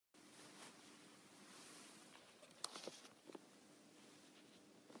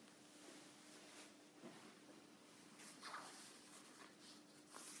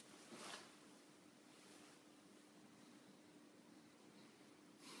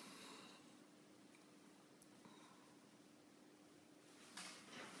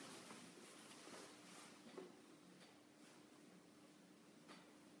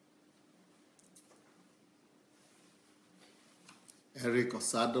Eric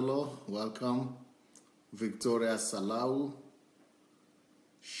Osadolo, welcome. Victoria Salau,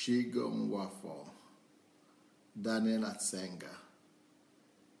 Shigo Mwafo, Daniel Atsenga,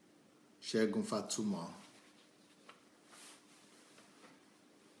 Shegun Fatuma,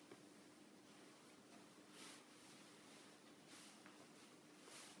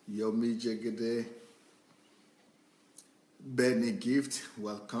 Yomi Jegede, Benny Gift,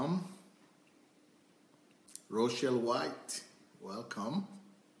 welcome. Rochelle White, welcome.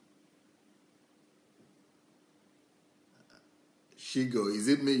 Shigo, is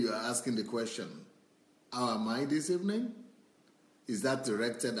it me you're asking the question? How am I this evening? Is that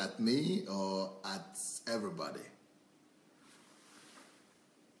directed at me or at everybody?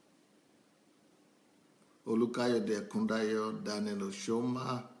 Olukayo de Kundayo, Daniel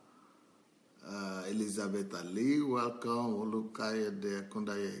Oshoma, Elizabeth Ali, welcome. Olukayo de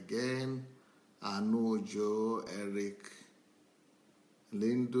Kundayo again. Anu Ojo, Eric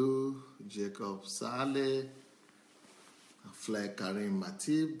Lindu, Jacob Saleh, Flair Karim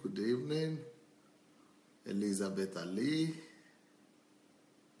Matib, good evening. Elizabeth Ali,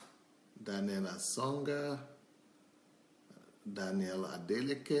 Daniel Asonga, Daniel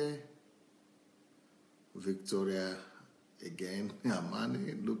Adeleke, Victoria again,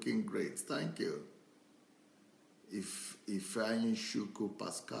 Amani, looking great, thank you. Ifeanyi Shuku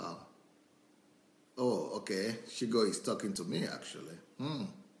Pascal. Oh, okay, Shigo is talking to me actually.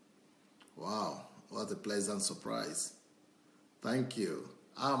 Wow, what a pleasant surprise. Thank you.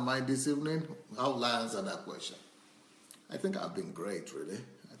 How am I this evening? How will I answer that question? I think I've been great, really.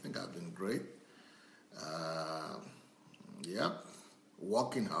 I think I've been great. Yep,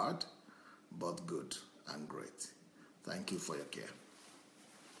 working hard, but good and great. Thank you for your care.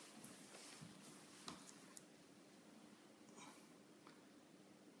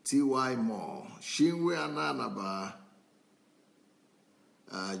 T.Y. Moore, Shinwe Ananaba,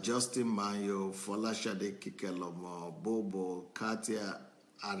 Justin Mayo, Folashade Kikelomo, Bobo, Katia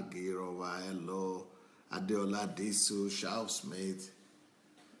Argirova, Hello, Adeola Disu, Sharp Smith,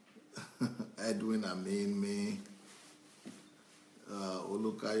 Edwin Aminmi,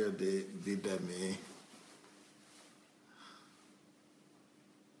 Olukayo de Videmi.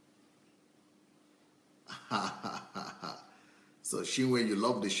 So Shinwe, you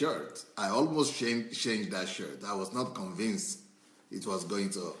love the shirt. I almost changed that shirt. I was not convinced it was going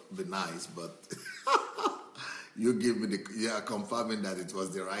to be nice, but you give me you are confirming that it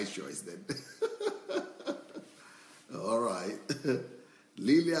was the right choice then. All right.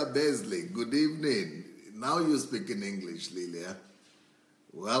 Lilia Beasley, good evening. Now you speak in English, Lilia.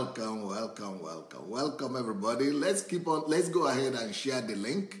 Welcome, welcome, welcome. Welcome, everybody. Let's go ahead and share the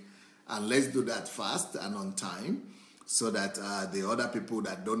link, and let's do that fast and on time, so that the other people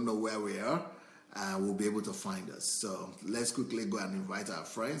that don't know where we are will be able to find us. So let's quickly go and invite our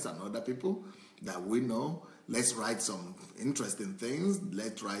friends and other people that we know. Let's write some interesting things.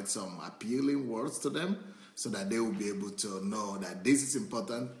 Let's write some appealing words to them so that they will be able to know that this is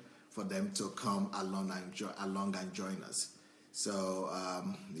important for them to come along and join us. So,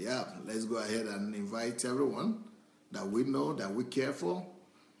 yeah, let's go ahead and invite everyone that we know, that we care for,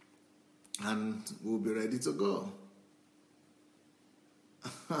 and we'll be ready to go.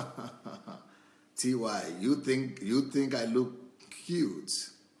 T.Y., you think I look cute?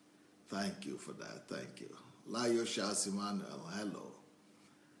 Thank you for that. Thank you. Layo Charles Emmanuel, hello.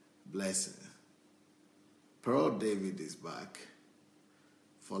 Blessing. Pearl David is back.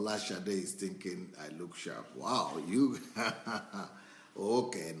 Folashade is thinking I look sharp. Wow, you.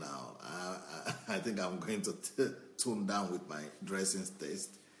 Okay, now I think I'm going to tone down with my dressing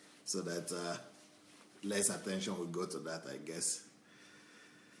taste so that less attention will go to that, I guess.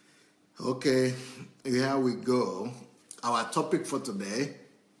 Okay, here we go. Our topic for today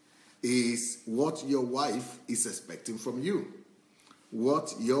is what your wife is expecting from you.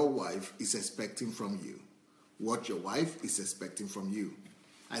 What your wife is expecting from you. What your wife is expecting from you.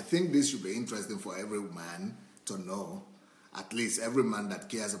 I think this should be interesting for every man to know, at least every man that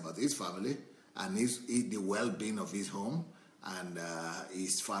cares about his family and the well-being of his home and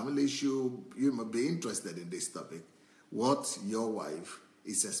his family should be interested in this topic. What your wife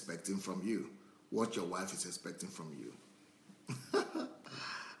is expecting from you. What your wife is expecting from you.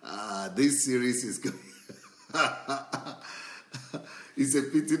 This series is going. It's a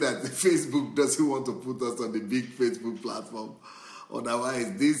pity that Facebook doesn't want to put us on the big Facebook platform.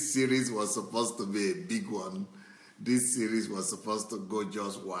 Otherwise, this series was supposed to be a big one. This series was supposed to go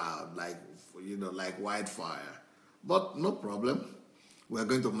just wild, like wildfire. But no problem. We're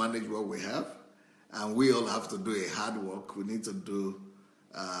going to manage what we have, and we all have to do a hard work. We need to do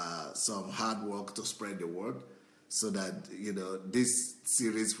some hard work to spread the word. so that, this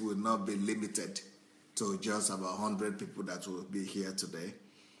series will not be limited to just about 100 people that will be here today.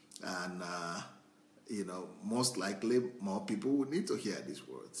 And, most likely more people will need to hear these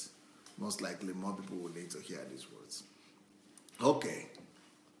words. Most likely more people will need to hear these words. Okay.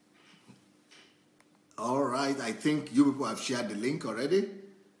 All right. I think you people have shared the link already.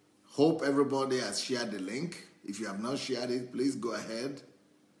 Hope everybody has shared the link. If you have not shared it, please go ahead.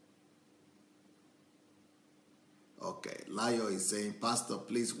 Okay. Layo is saying, Pastor,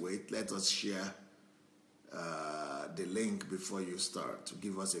 please wait. Let us share the link before you start, to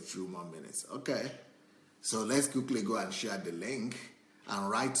give us a few more minutes. Okay. So let's quickly go and share the link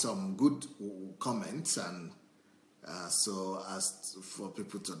and write some good comments, and so as for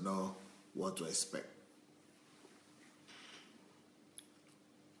people to know what to expect.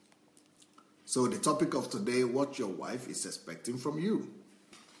 So the topic of today, what your wife is expecting from you.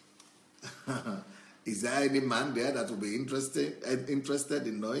 Is there any man there that will be interested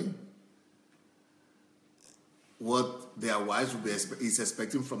in knowing what their wives will be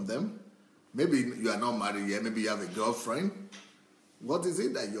expecting from them? Maybe you are not married yet. Maybe you have a girlfriend. What is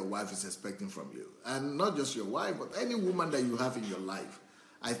it that your wife is expecting from you? And not just your wife, but any woman that you have in your life.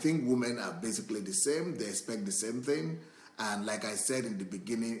 I think women are basically the same. They expect the same thing. And like I said in the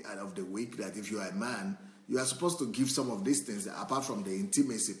beginning of the week, that if you are a man, you are supposed to give some of these things, apart from the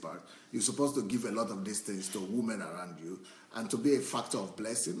intimacy part. You're supposed to give a lot of these things to women around you, and to be a factor of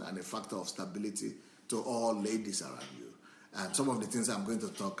blessing and a factor of stability to all ladies around you. And some of the things I'm going to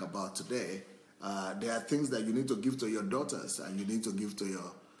talk about today, there are things that you need to give to your daughters, and you need to give to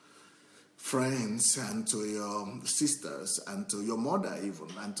your friends, and to your sisters, and to your mother even,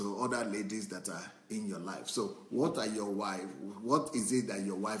 and to other ladies that are in your life. So what is it that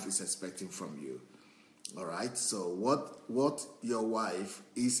your wife is expecting from you? All right, so what your wife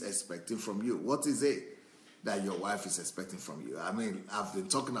is expecting from you? What is it that your wife is expecting from you? I mean, I've been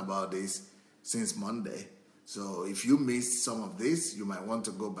talking about this since Monday. So if you missed some of this, you might want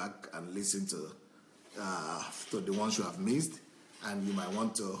to go back and listen to the ones you have missed. And you might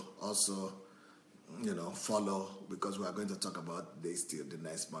want to also, follow, because we are going to talk about this till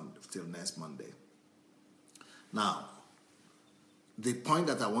next Monday. Now, the point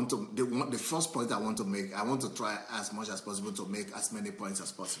that the first point I want to make, I want to try as much as possible to make as many points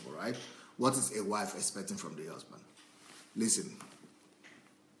as possible, right? What is a wife expecting from the husband? Listen.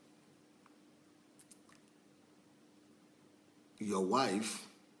 Your wife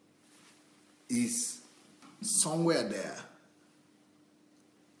is somewhere there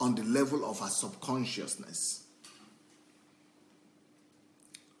on the level of her subconsciousness.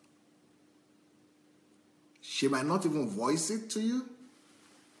 She might not even voice it to you.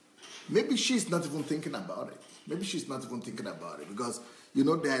 Maybe she's not even thinking about it. Because, there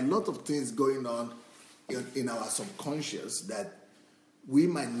are a lot of things going on in our subconscious that we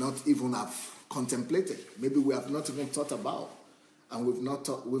might not even have contemplated. Maybe we have not even thought about. And we will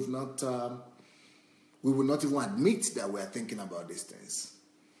not even admit that we are thinking about these things.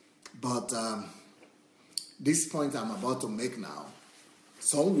 But this point I'm about to make now,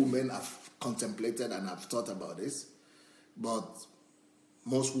 some women have contemplated and have thought about this, but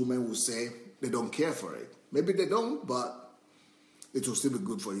most women will say they don't care for it. Maybe they don't, but it will still be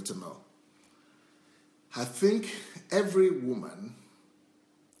good for you to know. I think every woman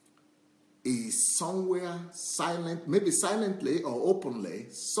is somewhere silent, maybe silently or openly,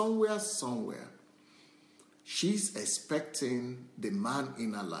 somewhere. She's expecting the man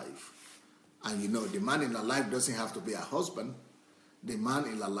in her life. And the man in her life doesn't have to be her husband. The man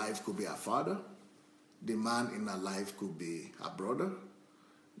in her life could be her father. The man in her life could be her brother.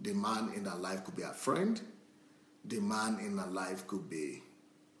 The man in her life could be her friend. The man in her life could be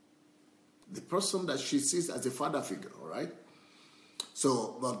the person that she sees as a father figure, all right?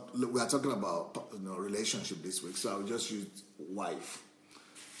 So, but we are talking about relationship this week, so I'll just use wife.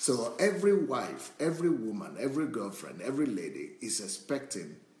 So every wife, every woman, every girlfriend, every lady is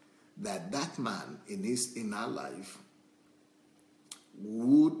expecting that man in her life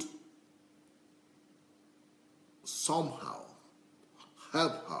would somehow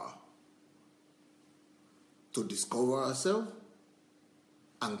help her to discover herself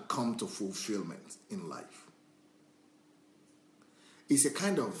and come to fulfillment in life. It's a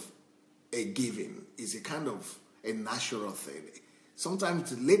kind of a giving. It's a kind of a natural thing.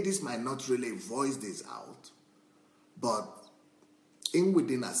 Sometimes ladies might not really voice this out, but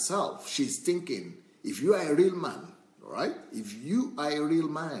within herself, she's thinking, if you are a real man, all right? If you are a real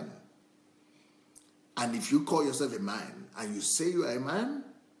man, and if you call yourself a man, and you say you are a man,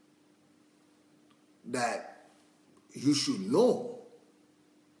 that you should know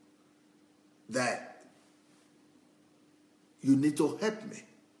that you need to help me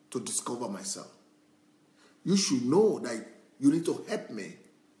to discover myself. You should know that you need to help me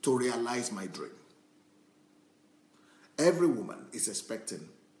to realize my dream. Every woman is expecting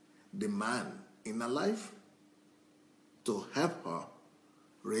the man in her life to help her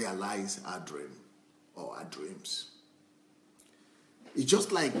realize her dream or her dreams. It's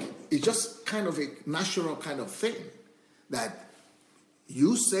just kind of a natural kind of thing that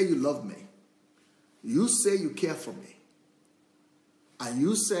you say you love me, you say you care for me, and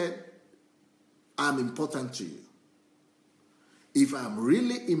you said I'm important to you. If I'm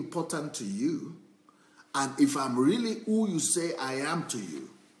really important to you, and if I'm really who you say I am to you,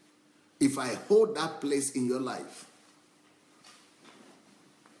 if I hold that place in your life,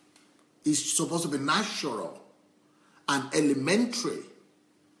 it's supposed to be natural and elementary.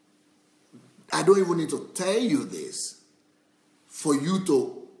 I don't even need to tell you this for you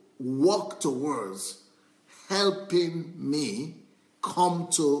to walk towards helping me come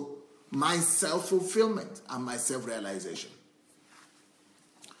to my self-fulfillment and my self-realization.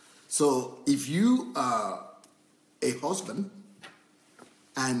 So if you are a husband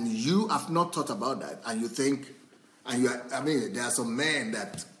and you have not thought about that, and you think, and there are some men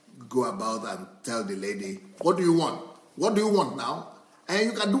that go about and tell the lady, what do you want? What do you want now? And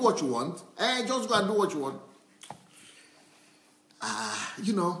you can do what you want. And just go and do what you want.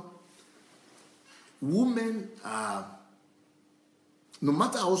 Women, no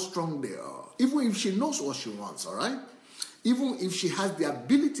matter how strong they are, even if she knows what she wants, all right? Even if she has the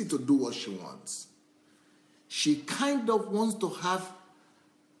ability to do what she wants, she kind of wants to have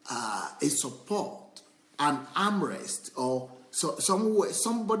a support, an armrest, or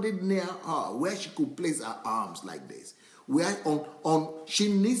somebody near her where she could place her arms like this. Where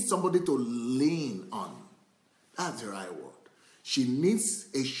she needs somebody to lean on. That's the right word. She needs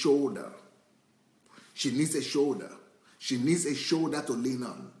a shoulder. She needs a shoulder. She needs a shoulder to lean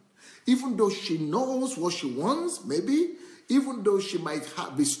on. Even though she knows what she wants, maybe, even though she might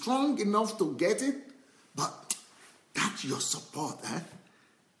be strong enough to get it, but that's your support, eh?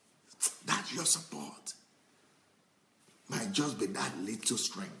 That's your support. Might just be that little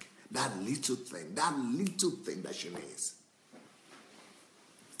strength, that little thing that she needs.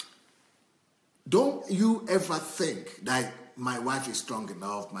 Don't you ever think that my wife is strong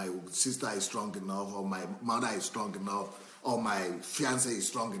enough, my sister is strong enough, or my mother is strong enough, or my fiancé is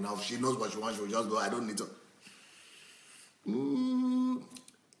strong enough, she knows what she wants, she will just go, I don't need to.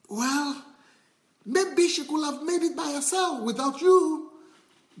 Well, maybe she could have made it by herself without you.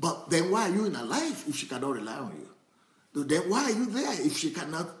 But then why are you in her life if she cannot rely on you? Then why are you there if she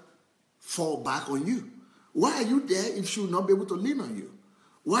cannot fall back on you? Why are you there if she will not be able to lean on you?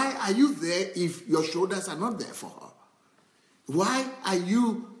 Why are you there if your shoulders are not there for her? Why are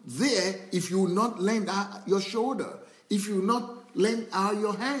you there if you will not lend her your shoulder? If you will not lend her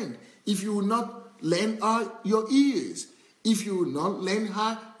your hand? If you will not lend her your ears? If you will not lend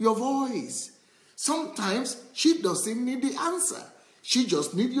her your voice? Sometimes she doesn't need the answer. She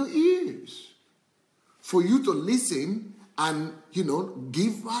just needs your ears for you to listen and,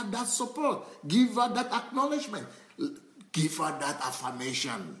 give her that support. Give her that acknowledgement. Give her that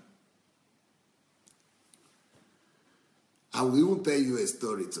affirmation. I will even tell you a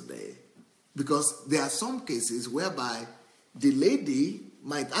story today, because there are some cases whereby the lady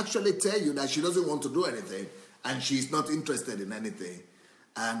might actually tell you that she doesn't want to do anything and she's not interested in anything.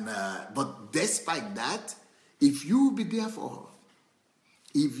 But despite that, if you will be there for her,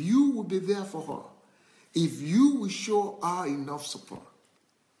 if you will be there for her, if you will show her enough support,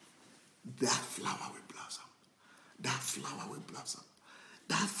 that flower will blossom. That flower will blossom.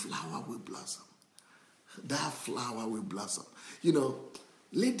 That flower will blossom. That flower will blossom.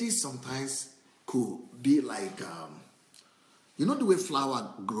 Ladies sometimes could be like, the way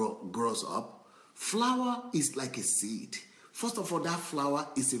flower grows up? Flower is like a seed. First of all, that flower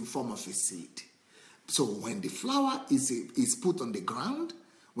is in form of a seed. So when the flower is put on the ground,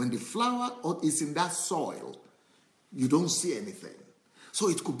 when the flower is in that soil, you don't see anything. So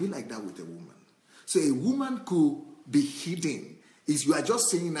it could be like that with a woman. So a woman could be hidden. You are just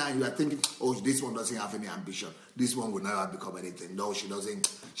seeing her and you are thinking, oh, this one doesn't have any ambition. This one will never become anything. No, she doesn't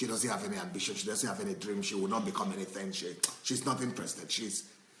have any ambition. She doesn't have any dream. She will not become anything. She's not interested. She's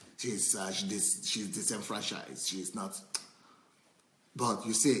disenfranchised. She's not. But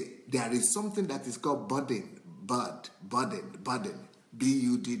you see, there is something that is called budding. Budding.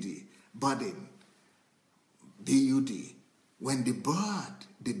 B-U-D-D. Budding. B-U-D. When the bird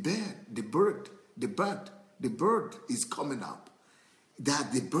is coming up,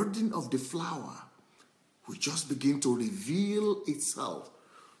 that the burden of the flower will just begin to reveal itself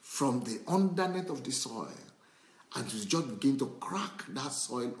from the underneath of the soil. and to just begin to crack that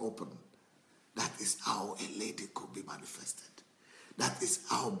soil open. That is how a lady could be manifested. That is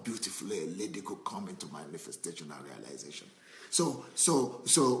how beautifully a lady could come into manifestation and realization. So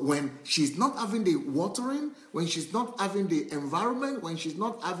when she's not having the watering, when she's not having the environment, when she's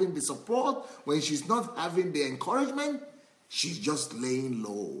not having the support, when she's not having the encouragement, she's just laying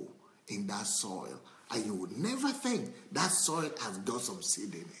low in that soil. And you would never think that soil has got some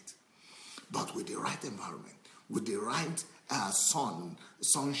seed in it. But with the right environment, with the right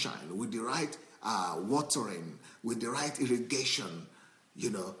sunshine, with the right watering, with the right irrigation,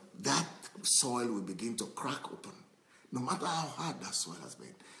 that soil will begin to crack open. No matter how hard that soil has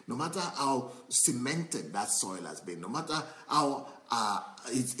been, no matter how cemented that soil has been, no matter how,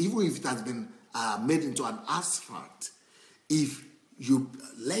 even if it has been made into an asphalt, if you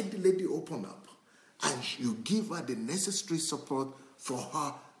let the lady open up and you give her the necessary support for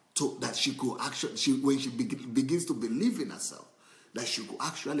her that she could actually, when she begins to believe in herself, that she could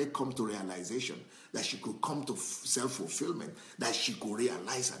actually come to realization, that she could come to self-fulfillment, that she could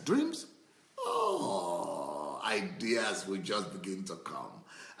realize her dreams, ideas will just begin to come.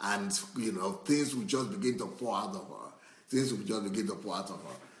 And, things will just begin to pour out of her. Things will just begin to pour out of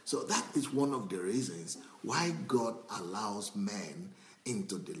her. So that is one of the reasons why God allows men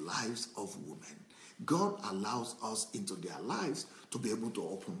into the lives of women. God allows us into their lives to be able to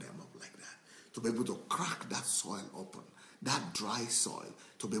open them up like that, to be able to crack that soil open, that dry soil,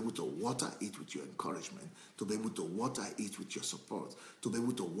 to be able to water it with your encouragement, to be able to water it with your support, to be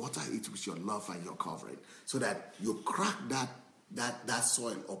able to water it with your love and your covering, so that you crack that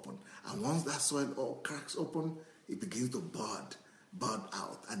soil open. And once that soil all cracks open, it begins to bud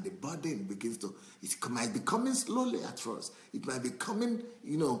out, and the budding begins to, it might be coming slowly at first, it might be coming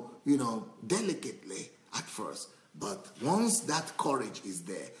delicately at first, but once that courage is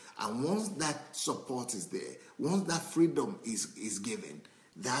there, and once that support is there, once that freedom is given,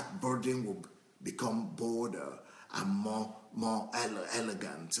 that burden will become bolder and more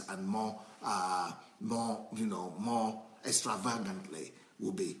elegant, and more extravagantly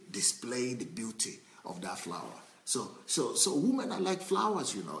will be displaying the beauty of that flower. So women are like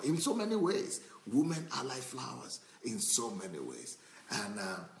flowers, in so many ways. Women are like flowers in so many ways. And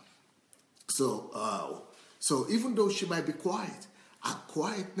so even though she might be quiet, her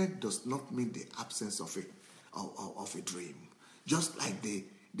quietness does not mean the absence of a dream. Just like the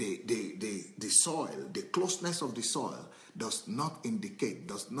soil, the closeness of the soil does not mean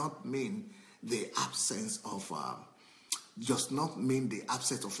the absence of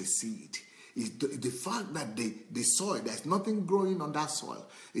a seed. The fact that the soil, there's nothing growing on that soil,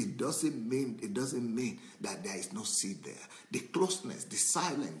 it doesn't mean that there is no seed there. The closeness, the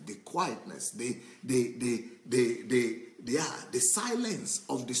silence, the quietness, the silence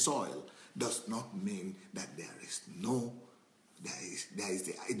of the soil does not mean that there is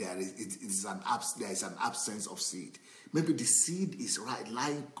an absence of seed. Maybe the seed is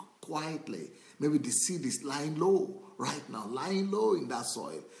lying quietly. Maybe the seed is lying low right now, lying low in that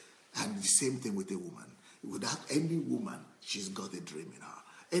soil. And the same thing with a woman. Without any woman, she's got a dream in her.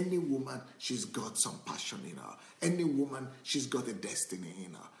 Any woman, she's got some passion in her. Any woman, she's got a destiny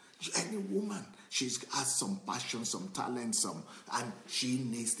in her. Any woman, she's has some passion, some talent, and she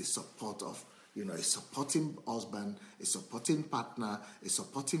needs the support of, a supporting husband, a supporting partner, a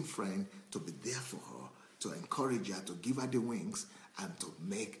supporting friend to be there for her, to encourage her, to give her the wings, and to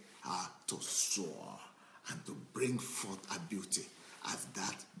make her to soar and to bring forth her beauty as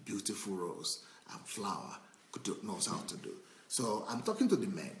that beautiful rose and flower knows how to do. So I'm talking to the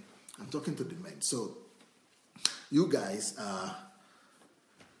men. So you guys, I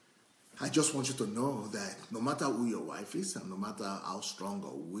just want you to know that no matter who your wife is, and no matter how strong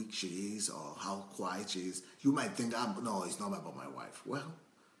or weak she is, or how quiet she is, you might think, no, it's not about my wife. Well,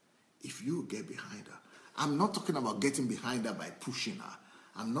 if you get behind her, I'm not talking about getting behind her by pushing her.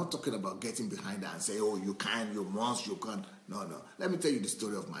 I'm not talking about getting behind her and say, oh, you can, you must, you can't. No. Let me tell you the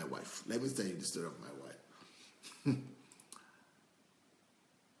story of my wife.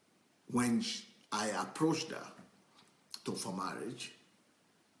 When I approached her for marriage,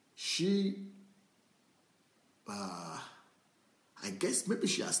 she, I guess maybe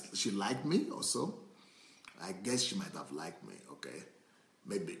she liked me or so. I guess she might have liked me, okay?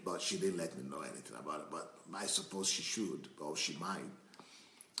 Maybe, but she didn't let me know anything about it. But I suppose she should, or she might.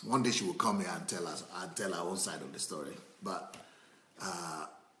 One day she will come here and tell her own side of the story. But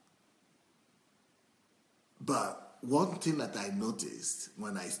one thing that I noticed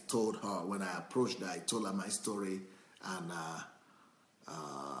when I approached her, I told her my story, and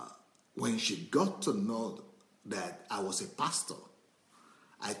when she got to know that I was a pastor,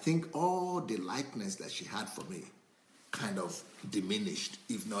 I think all the likeness that she had for me kind of diminished,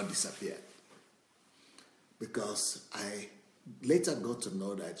 if not disappeared. Because I later got to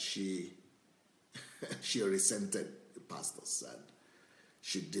know that she resented the pastors and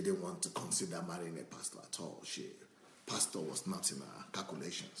she didn't want to consider marrying a pastor at all. Pastor was not in her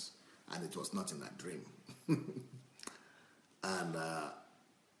calculations and it was not in her dream. And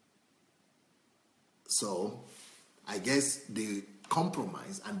so I guess the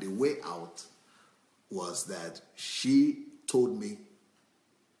compromise and the way out was that she told me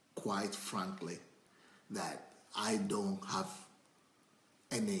quite frankly that I don't have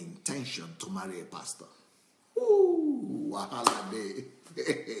any intention to marry a pastor. Ooh, wahala day.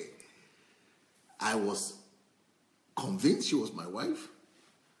 I was convinced she was my wife.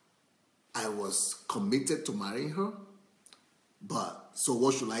 I was committed to marrying her. But so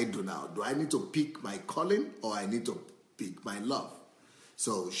what should I do now? Do I need to pick my calling or I need to pick my love?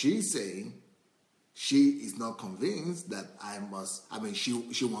 So she's saying she is not convinced that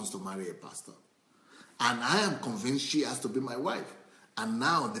she wants to marry a pastor. And I am convinced she has to be my wife. And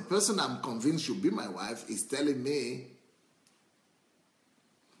now the person I'm convinced should be my wife is telling me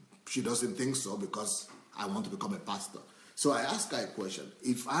she doesn't think so because I want to become a pastor. So I asked her a question.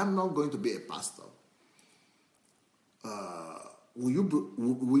 If I'm not going to be a pastor, will you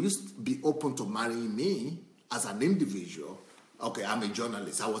be open to marrying me as an individual? Okay, I'm a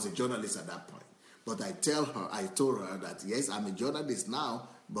journalist. I was a journalist at that point. But I told her that yes, I'm a journalist now,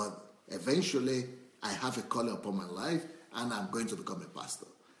 but eventually I have a calling upon my life and I'm going to become a pastor.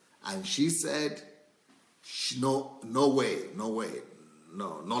 And she said, no way, no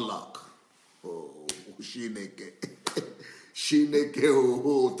luck. Oh,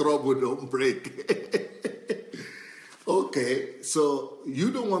 trouble don't break. Okay, so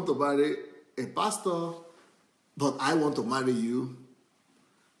you don't want to marry a pastor, but I want to marry you.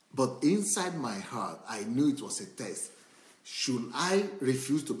 But inside my heart, I knew it was a test. Should I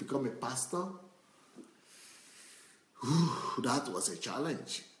refuse to become a pastor? Whew, that was a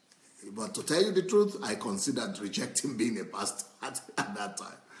challenge. But to tell you the truth, I considered rejecting being a pastor at that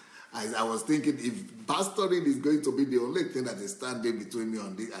time. I was thinking, if pastoring is going to be the only thing that is standing between me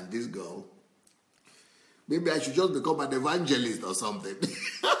and this girl, maybe I should just become an evangelist or something.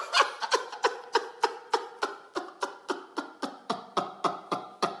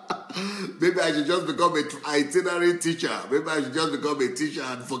 Maybe I should just become an itinerary teacher. Maybe I should just become a teacher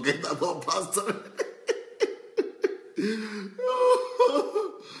and forget about pastoring.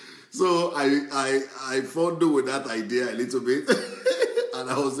 So I fondled with that idea a little bit. And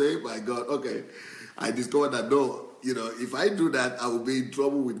I was saying, my God, okay. I discovered that no, if I do that, I will be in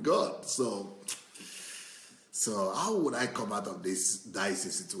trouble with God. So how would I come out of this dicey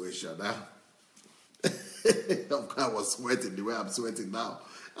situation? Huh? I was sweating the way I'm sweating now.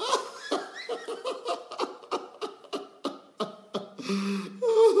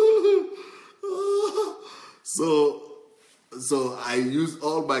 So I used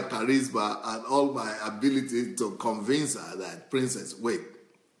all my charisma and all my ability to convince her that, Princess, wait,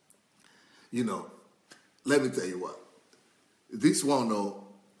 let me tell you what. This one, no,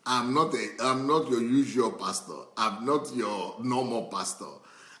 I'm not your usual pastor. I'm not your normal pastor.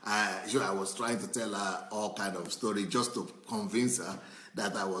 I was trying to tell her all kind of story just to convince her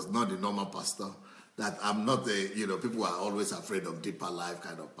that I was not the normal pastor. That I'm not people are always afraid of deeper life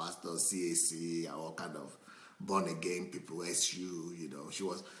kind of pastor, CAC, all kind of born again people, SU,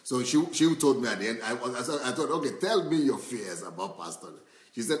 she told me at the end, I thought, okay, tell me your fears about pastoring.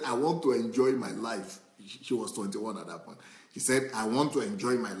 She said, I want to enjoy my life. She was 21 at that point. She said, I want to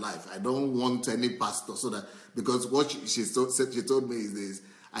enjoy my life. I don't want any pastor. Because what she told me is this,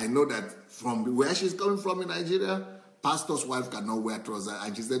 I know that from where she's coming from in Nigeria, pastor's wife cannot wear trousers.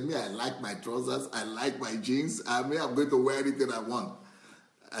 And she said, me, I like my trousers. I like my jeans. I'm going to wear anything I want.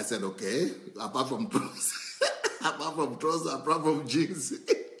 I said, okay, apart from trousers, apart from jeans.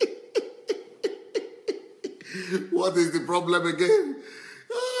 What is the problem again?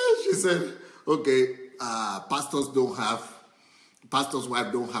 She said, okay, pastors'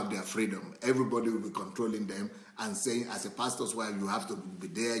 wives don't have their freedom. Everybody will be controlling them and saying, as a pastor's wife, you have to be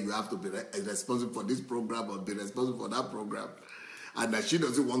there, you have to be responsible for this program or be responsible for that program. And that she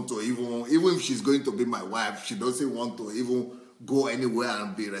doesn't want to even if she's going to be my wife, she doesn't want to even go anywhere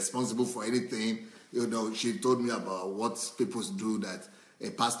and be responsible for anything. She told me about what people do, that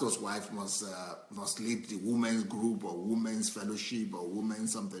a pastor's wife must lead the women's group or women's fellowship or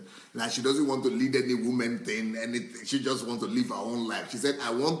women's something. Now she doesn't want to lead any woman thing, anything. She just wants to live her own life. She said,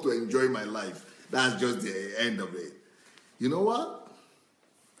 I want to enjoy my life. That's just the end of it. You know what?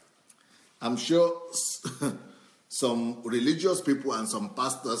 I'm sure some religious people and some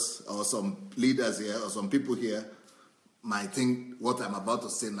pastors or some leaders here or some people here might think what I'm about to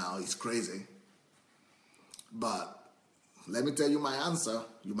say now is crazy. But let me tell you my answer.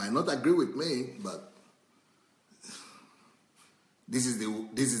 You might not agree with me, but this is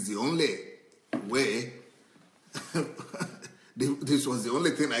the only way. This was the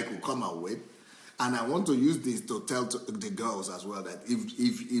only thing I could come up with. And I want to use this to tell the girls as well that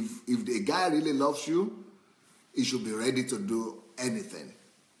if the guy really loves you, he should be ready to do anything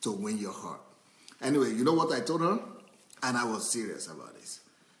to win your heart. Anyway, you know what I told her? And I was serious about this.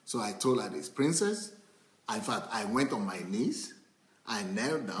 So I told her this, Princess, in fact, I went on my knees, I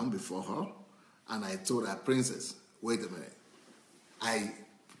knelt down before her, and I told her, Princess, wait a minute. I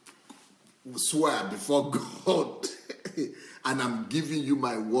swear before God, and I'm giving you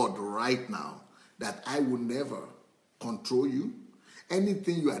my word right now, that I will never control you.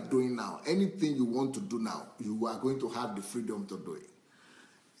 Anything you are doing now, anything you want to do now, you are going to have the freedom to do it.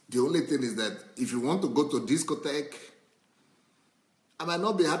 The only thing is that if you want to go to a discotheque, I might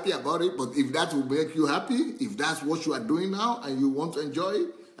not be happy about it, but if that will make you happy, if that's what you are doing now and you want to enjoy it,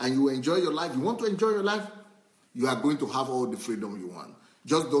 and you enjoy your life, you want to enjoy your life, you are going to have all the freedom you want.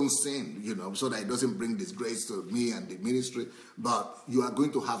 Just don't sin, so that it doesn't bring disgrace to me and the ministry, but you are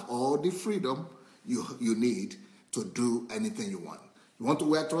going to have all the freedom you need to do anything you want. You want to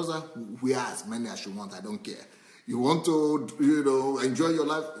wear trousers? Wear as many as you want. I don't care. You want to, enjoy your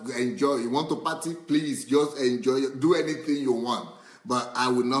life? Enjoy. You want to party? Please, just enjoy it. Do anything you want. But I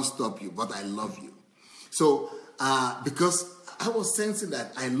will not stop you. But I love you. So, because I was sensing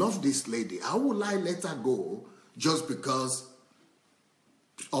that I love this lady, how will I let her go just because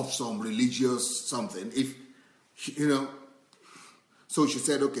of some religious something? If, so she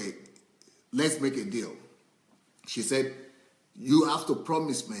said, okay, let's make a deal. She said, you have to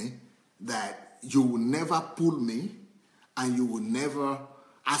promise me that you will never pull me and you will never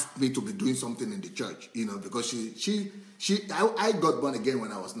ask me to be doing something in the church, because I got born again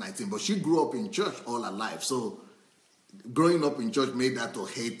when I was 19, but she grew up in church all her life. So growing up in church made her to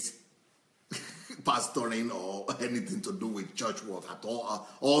hate pastoring or anything to do with church work at all.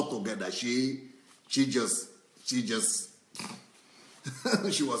 Altogether, she just she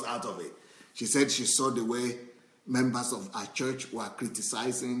was out of it. She said she saw the way members of our church were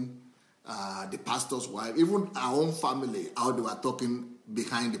criticizing the pastor's wife, even our own family, how they were talking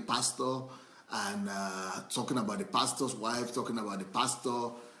behind the pastor and talking about the pastor's wife, talking about the pastor,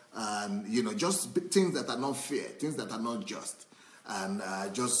 and, just things that are not fair, things that are not just, and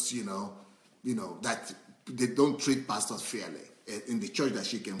that they don't treat pastors fairly in the church that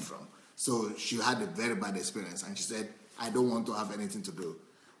she came from. So she had a very bad experience, and she said, I don't want to have anything to do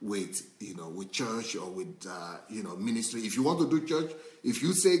with, with church or with, ministry. If you want to do church, if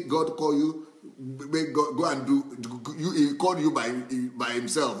you say God call you, go and do. He called you by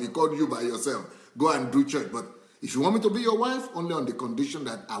himself. He called you by yourself. Go and do church. But if you want me to be your wife, only on the condition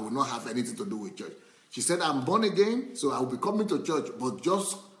that I will not have anything to do with church. She said, I'm born again, so I will be coming to church, but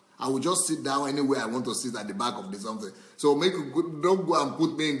I will just sit down anywhere I want to sit at the back of the something. So don't go and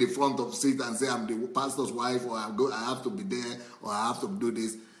put me in the front of the seat and say I'm the pastor's wife, or I have to be there, or I have to do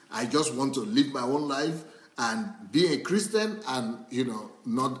this. I just want to live my own life and be a Christian and,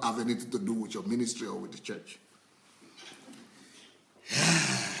 not have anything to do with your ministry or with the church.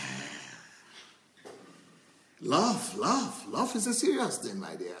 Love is a serious thing,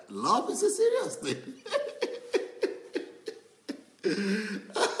 my dear. Love is a serious thing.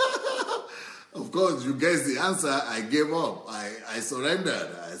 Of course, you guessed the answer. I gave up. I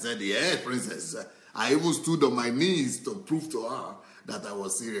surrendered. I said, yeah, princess. I even stood on my knees to prove to her that I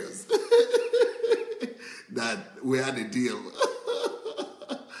was serious. That we had a deal.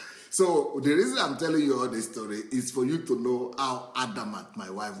 So the reason I'm telling you all this story is for you to know how adamant my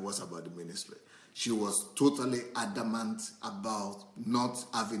wife was about the ministry. She was totally adamant about not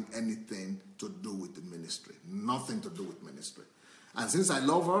having anything to do with the ministry. Nothing to do with ministry. And since I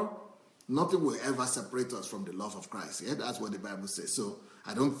love her, nothing will ever separate us from the love of Christ. Yeah, that's what the Bible says. So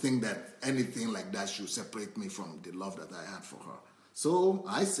I don't think that anything like that should separate me from the love that I had for her. So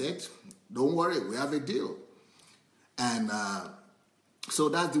I said, don't worry, we have a deal. And so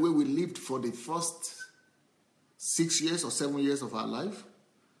that's the way we lived for the first 6 years or 7 years of our life.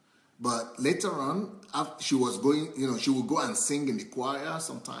 But later on, she was going, she would go and sing in the choir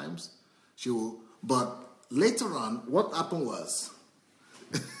sometimes. But later on, what happened was,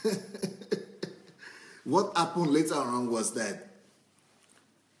 that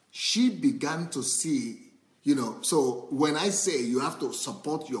she began to see, so when I say you have to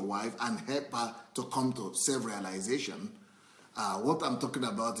support your wife and help her to come to self-realization, what I'm talking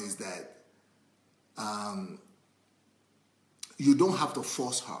about is that you don't have to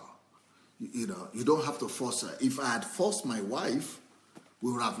force her. you don't have to force her. If I had forced my wife,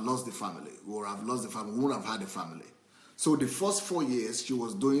 we would have lost the family. We would have lost the family. We wouldn't have had a family. So the first 4 years she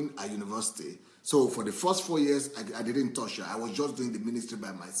was doing at university. So for the first 4 years, I didn't touch her. I was just doing the ministry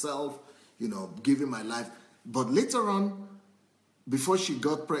by myself, giving my life. But later on, before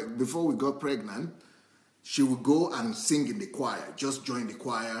we got pregnant, she would go and sing in the choir, just join the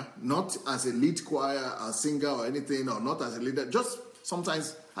choir, not as a lead choir, a singer or anything, or not as a leader, just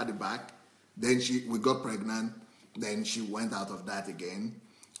sometimes at the back. Then we got pregnant. Then she went out of that again.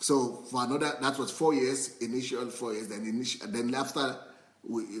 So for that was 4 years, initial 4 years. Then after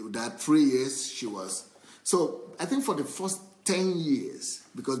that 3 years, she was. So I think for the first 10 years,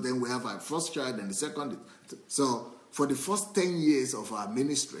 because then we have our first child and the second. So for the first 10 years of our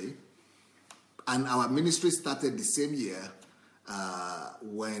ministry, and our ministry started the same year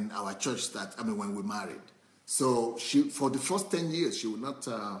when our church started, when we married. So for the first 10 years, she would not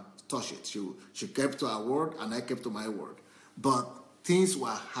touch it. She kept to her word, and I kept to my word. But things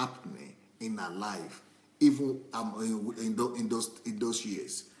were happening in her life, even in those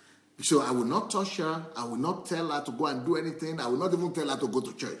years. So I would not touch her. I would not tell her to go and do anything. I would not even tell her to go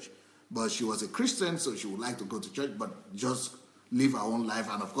to church. But she was a Christian, so she would like to go to church, but just live her own life.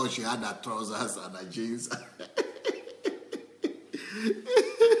 And of course, she had her trousers and her jeans.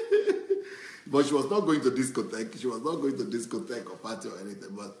 But she was not going to discotheque. She was not going to discotheque or party or anything.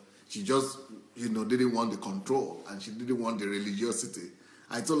 But she just, didn't want the control, and she didn't want the religiosity.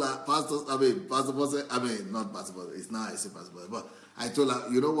 I told her, not Pastor, it's now I say Pastor, but I told her,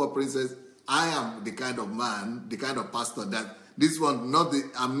 you know what, Princess? I am the kind of man, the kind of pastor that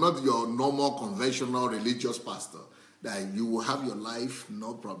I'm not your normal conventional religious pastor. That you will have your life,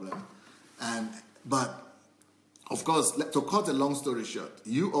 no problem. But of course, to cut a long story short,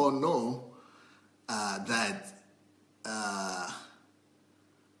 you all know that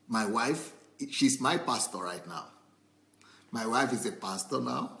my wife, she's my pastor right now. My wife is a pastor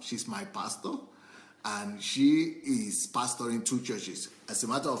now. She's my pastor. And she is pastoring 2 churches. As a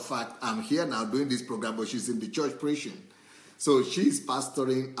matter of fact, I'm here now doing this program, but she's in the church preaching. So she's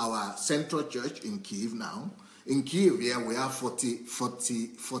pastoring our central church in Kyiv now. In Kyiv, we have 40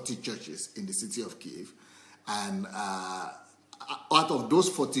 churches in the city of Kyiv. And out of those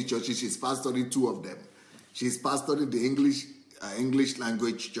 40 churches, she's pastoring 2 of them. She's pastoring the English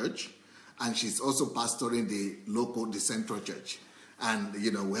language church, and she's also pastoring the central church. And,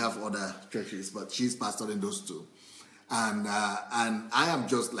 we have other churches, but she's pastoring those 2. And I am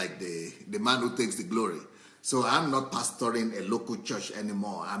just like the man who takes the glory. So I'm not pastoring a local church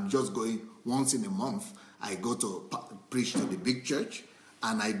anymore. I'm just going once in a month. I go to preach to the big church,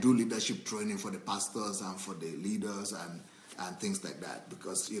 and I do leadership training for the pastors and for the leaders and things like that,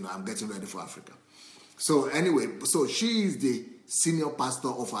 because, I'm getting ready for Africa. So anyway, so she is the senior pastor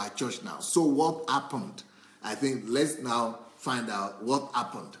of our church now. So what happened? I think let's now find out what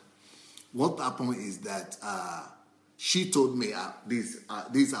happened. What happened is that she told me this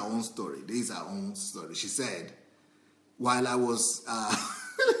is her own story. This is her own story. She said, while I was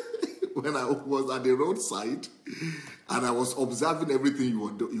when I was at the roadside and I was observing everything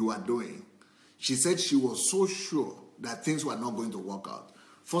you were doing, she said she was so sure that things were not going to work out.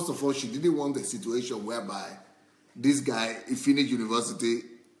 First of all, she didn't want a situation whereby this guy, he finished university,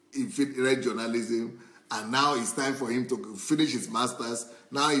 he read journalism, and now it's time for him to finish his master's.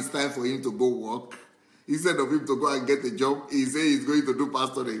 Now it's time for him to go work. Instead of him to go and get a job, he says he's going to do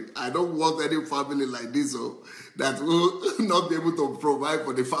pastoring. I don't want any family like this that will not be able to provide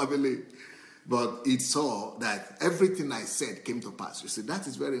for the family. But it saw that everything I said came to pass. You see, that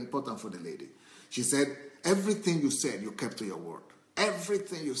is very important for the lady. She said, everything you said, you kept to your word.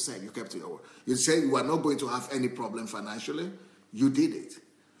 Everything you said, you kept to your word. You said you were not going to have any problem financially. You did it.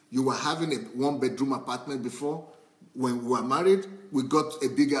 You were having a 1-bedroom apartment before. When we were married, we got a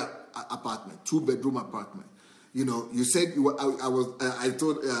bigger apartment, 2-bedroom apartment. You said you were, I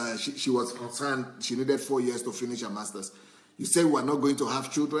told she was concerned. She needed 4 years to finish her master's. You said we were not going to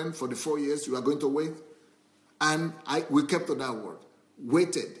have children for the 4 years. You were going to wait. And we kept to that word.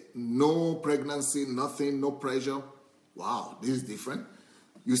 Waited. No pregnancy, nothing, no pressure. Wow, this is different.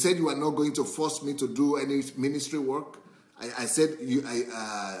 You said you were not going to force me to do any ministry work. I said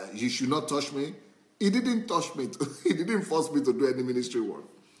you should not touch me. He didn't touch me. He didn't force me to do any ministry work.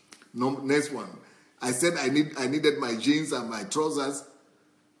 No, next one. I said I needed my jeans and my trousers.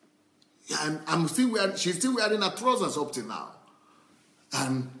 And she's still wearing her trousers up to now.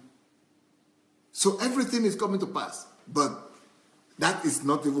 And so everything is coming to pass. But that is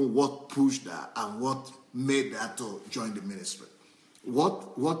not even what pushed her and what made her to join the ministry.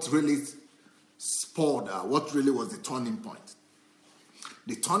 What really spurred her, what really was the turning point?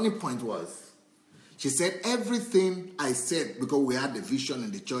 The turning point was, she said, everything I said, because we had the vision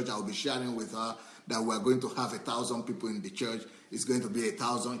in the church, I'll be sharing with her that we're going to have 1,000 people in the church. It's going to be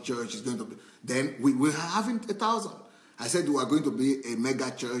 1,000 church. It's going to be, then we're having 1,000. I said we are going to be a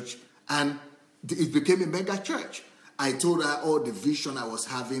mega church, and it became a mega church. I told her all the vision I was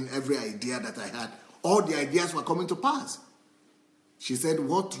having, every idea that I had, all the ideas were coming to pass. She said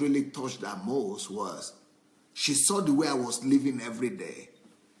what really touched her most was she saw the way I was living every day.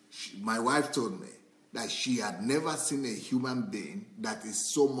 My wife told me that she had never seen a human being that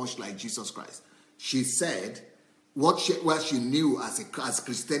is so much like Jesus Christ. She said what she knew as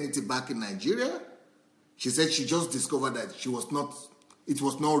Christianity back in Nigeria, she said she just discovered that it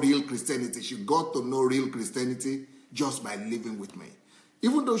was not real Christianity. She got to know real Christianity just by living with me.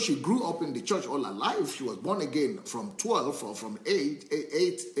 Even though she grew up in the church all her life, she was born again from 12 or from 8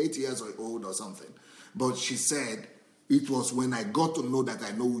 years old or something. But she said, it was when I got to know that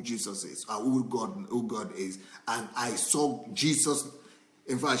I know who Jesus is, or who God is, and I saw Jesus.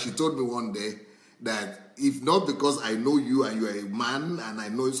 In fact, she told me one day that if not because I know you and you are a man and I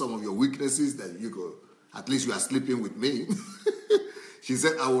know some of your weaknesses, that you go, at least you are sleeping with me. She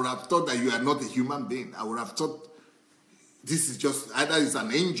said, I would have thought that you are not a human being. I would have thought this is just either it's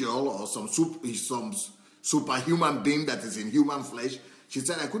an angel or some superhuman being that is in human flesh. She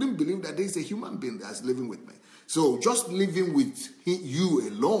said, I couldn't believe that there is a human being that's living with me. So just living with you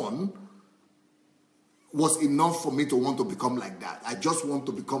alone was enough for me to want to become like that. I just want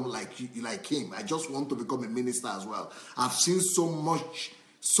to become like him. I just want to become a minister as well. I've seen so much.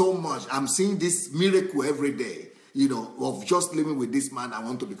 I'm seeing this miracle every day, of just living with this man. I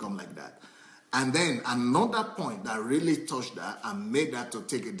want to become like that. And then another point that really touched her and made her to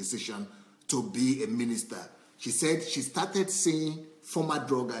take a decision to be a minister. She said she started seeing former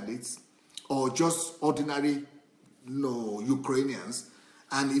drug addicts or just ordinary Ukrainians.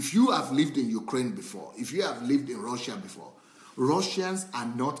 And if you have lived in Ukraine before, if you have lived in Russia before, Russians are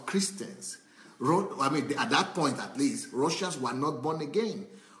not Christians. At that point at least, Russians were not born again.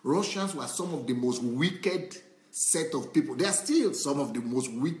 Russians were some of the most wicked set of people. They are still some of the most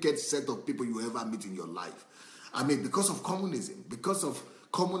wicked set of people you ever meet in your life. Because of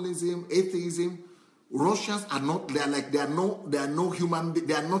communism, atheism, Russians are not. They are not human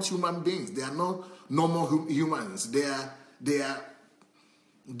beings. They are not normal humans. Their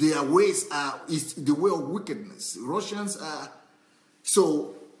ways is the way of wickedness. Russians are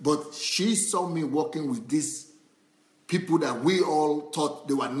so. But she saw me working with these people that we all thought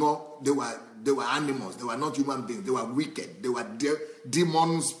they were not. They were animals. They were not human beings. They were wicked. They were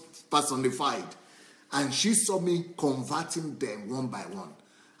demons personified. And she saw me converting them one by one.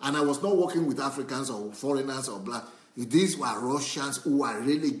 And I was not working with Africans or foreigners or black. These were Russians who were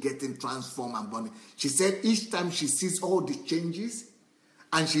really getting transformed and born. She said each time she sees all the changes,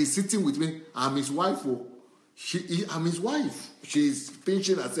 and she's sitting with me, I'm his wife. I'm his wife. She's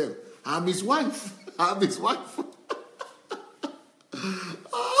pinching herself. I'm his wife. I'm his wife.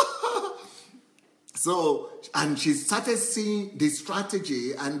 So, and she started seeing the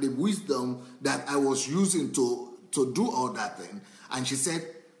strategy and the wisdom that I was using to do all that thing. And she said,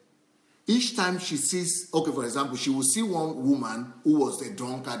 each time she sees, for example, she will see one woman who was a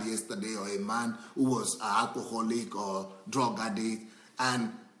drunkard yesterday or a man who was an alcoholic or drug addict.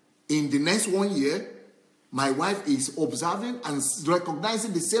 And in the next 1 year, my wife is observing and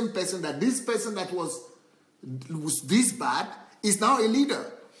recognizing the same person, that this person that was this bad is now a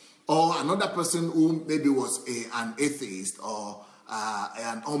leader. Or another person who maybe was an atheist or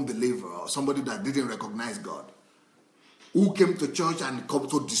an unbeliever or somebody that didn't recognize God, who came to church and come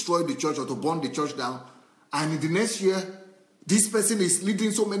to destroy the church or to burn the church down. And in the next year, this person is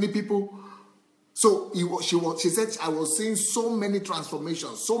leading so many people. So she said, I was seeing so many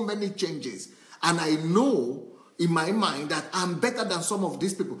transformations, so many changes. And I know in my mind that I'm better than some of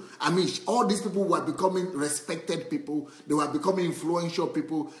these people. All these people were becoming respected people. They were becoming influential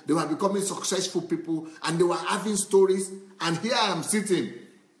people. They were becoming successful people. And they were having stories. And here I am sitting,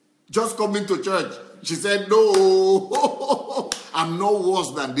 just coming to church. She said, no, I'm not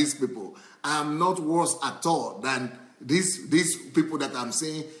worse than these people. I'm not worse at all than these people that I'm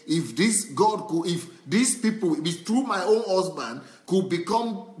saying. If these people, if through my own husband, could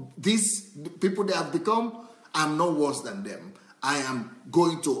become these people they have become, I'm not worse than them. I'm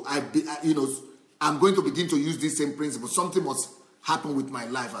going to begin to use this same principle. Something must happen with my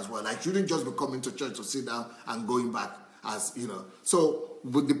life as well. I shouldn't just be coming to church to sit down and going back So,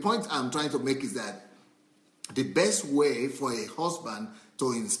 but the point I'm trying to make is that the best way for a husband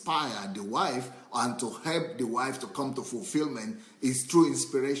to inspire the wife and to help the wife to come to fulfillment is through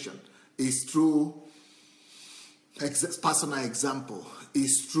inspiration, is through personal example.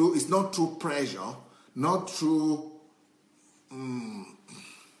 it's not through pressure, not through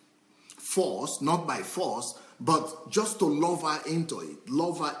force, not by force, but just to love her into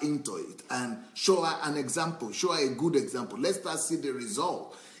it, and show her an example, show her a good example. Let her see the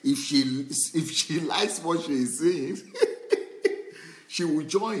result. If she likes what she is seeing, she will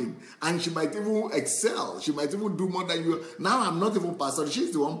join, and she might even excel. She might even do more than you. Now I'm not even pastoring.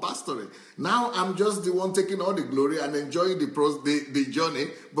 She's the one pastoring. Now I'm just the one taking all the glory and enjoying the journey,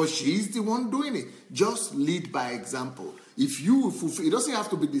 but she's the one doing it. Just lead by example. If you fulfill, it doesn't have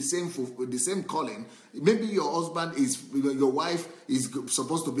to be the same calling. Maybe your wife is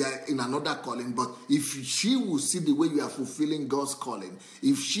supposed to be in another calling, but if she will see the way you are fulfilling God's calling,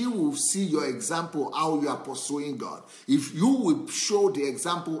 if she will see your example, how you are pursuing God, if you will show the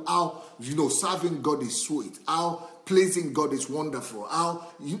example how, serving God is sweet, how pleasing God is wonderful,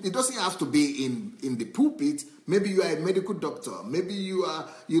 it doesn't have to be in the pulpit. Maybe you are a medical doctor. Maybe you are,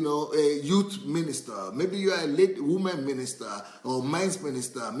 a youth minister. Maybe you are a late woman minister or men's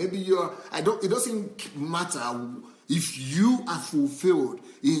minister. Maybe you are, it doesn't matter if you are fulfilled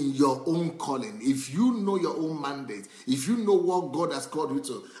in your own calling, if you know your own mandate, if you know what God has called you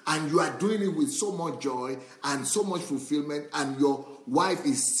to, and you are doing it with so much joy and so much fulfillment, and your wife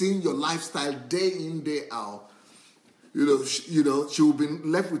is seeing your lifestyle day in, day out, she will be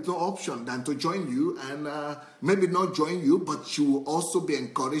left with no option than to join you, and maybe not join you, but she will also be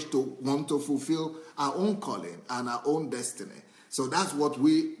encouraged to want to fulfill our own calling and our own destiny. So that's what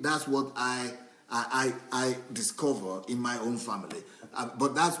I discover in my own family.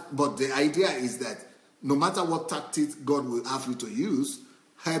 But the idea is that no matter what tactics God will have you to use,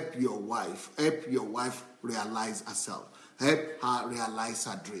 help your wife realize herself, help her realize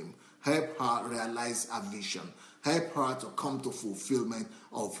her dream, help her realize her vision, help her to come to fulfillment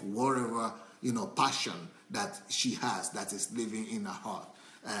of whatever, passion that she has that is living in her heart.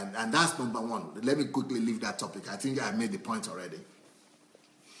 And that's number one. Let me quickly leave that topic. I think I made the point already.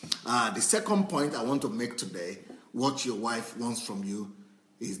 The second point I want to make today, what your wife wants from you,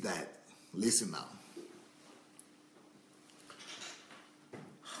 is that, listen now.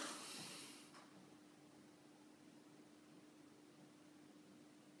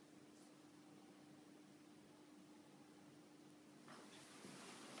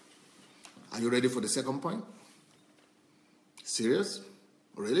 Are you ready for the second point? Serious?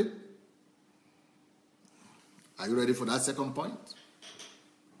 Really? Are you ready for that second point?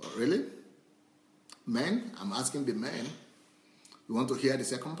 Oh, really? Men, I'm asking the men. You want to hear the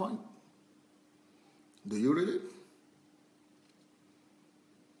second point? Do you really?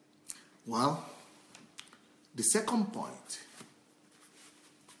 Well, the second point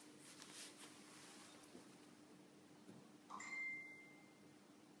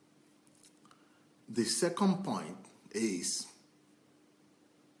is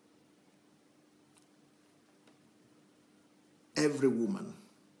every woman,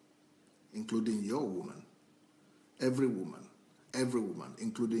 including your woman, every woman,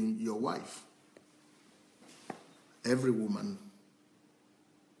 including your wife, every woman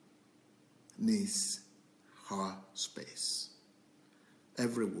needs her space.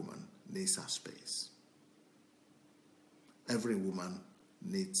 Every woman needs her space. Every woman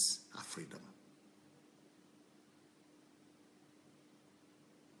needs her freedom.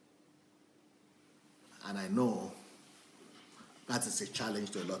 And I know that is a challenge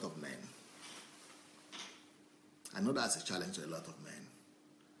to a lot of men. I know that's a challenge to a lot of men.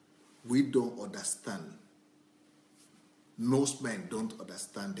 We don't understand. Most men don't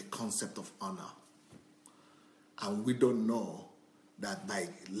understand the concept of honor. And we don't know that by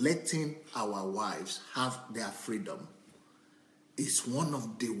letting our wives have their freedom is one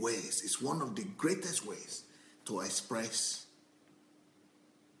of the ways, it's one of the greatest ways to express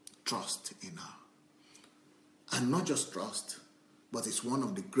trust in her. And not just trust, but it's one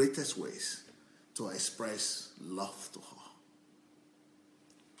of the greatest ways to express love to her.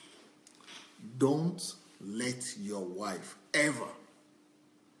 Don't let your wife ever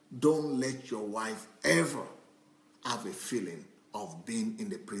have a feeling of being in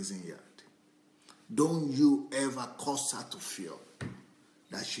the prison yard. Don't you ever cause her to feel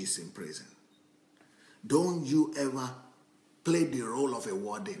that she's in prison. Don't you ever play the role of a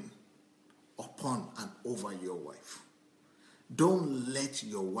warden upon and over your wife. Don't let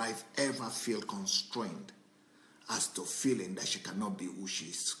your wife ever feel constrained as to feeling that she cannot be who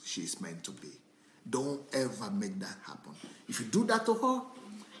she's meant to be. Don't ever make that happen. If you do that to her,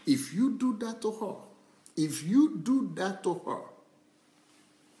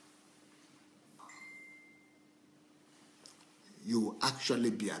 you will actually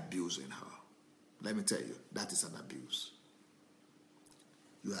be abusing her. Let me tell you, that is an abuse.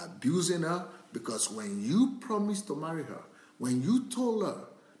 You are abusing her because when you promised to marry her, when you told her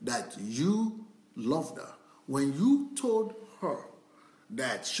that you loved her, when you told her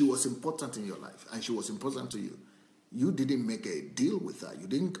that she was important in your life and she was important to you, you didn't make a deal with her. You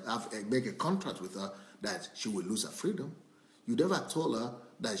didn't make a contract with her that she will lose her freedom. You never told her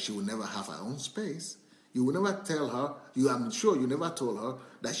that she will never have her own space. You will never tell her, I'm sure you never told her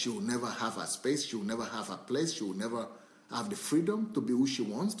that she will never have her space, she will never have her place, she will never have the freedom to be who she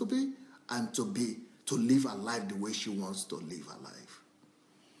wants to be and to live her life the way she wants to live her life.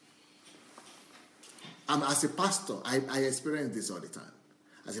 As a pastor, I experience this all the time.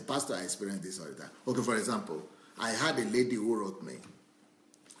 As a pastor, I experience this all the time. Okay, for example, I had a lady who wrote me.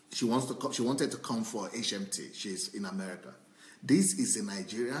 She wanted to come for HMT. She's in America. This is a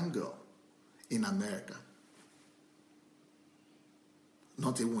Nigerian girl in America.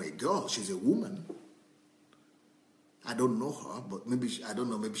 Not even a girl, she's a woman. I don't know her, but maybe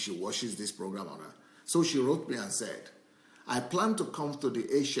she watches this program or not. So she wrote me and said, I plan to come to the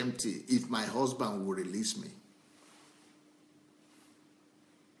HMT if my husband will release me.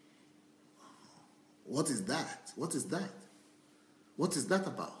 What is that? What is that? What is that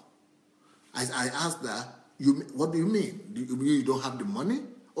about? I asked her, what do you mean? You don't have the money?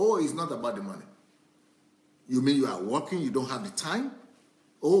 Oh, it's not about the money. You mean you are working, you don't have the time?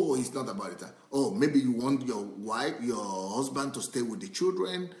 Oh, it's not about the time. Oh, maybe you want your husband to stay with the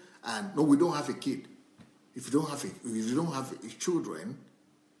children. And no, we don't have a kid. If you don't have children,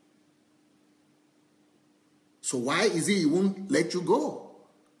 so why is he won't let you go?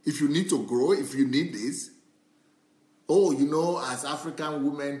 If you need to grow, if you need this, as African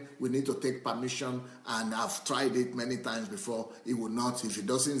women, we need to take permission, and I've tried it many times before. It will not, if he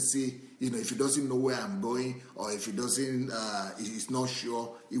doesn't see, if he doesn't know where I'm going, or if he doesn't, he's not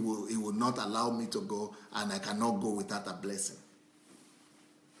sure, he will not allow me to go, and I cannot go without a blessing.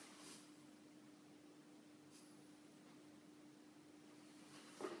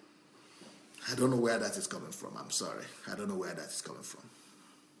 I don't know where that is coming from. I'm sorry. I don't know where that is coming from.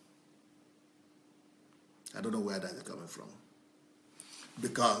 I don't know where that is coming from.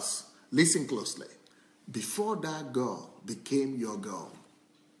 Because, listen closely, before that girl became your girl,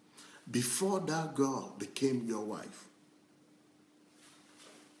 before that girl became your wife,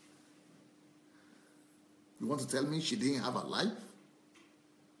 you want to tell me she didn't have a life?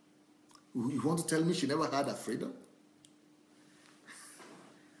 You want to tell me she never had a freedom?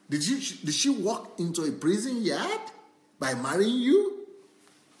 Did she walk into a prison yard by marrying you?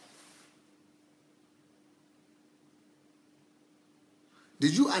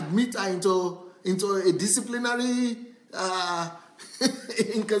 Did you admit her into a disciplinary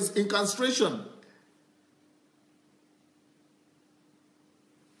incarceration?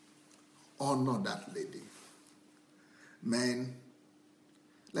 Honor that lady. Man,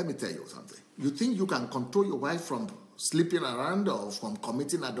 let me tell you something. You think you can control your wife from sleeping around or from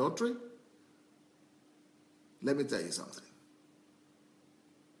committing adultery? Let me tell you something.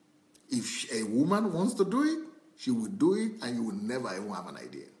 If a woman wants to do it, she will do it, and you will never even have an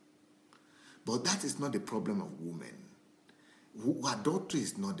idea. But that is not the problem of women. Adultery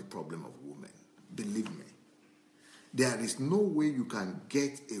is not the problem of women. Believe me. There is no way you can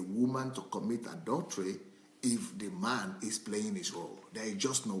get a woman to commit adultery if the man is playing his role. There is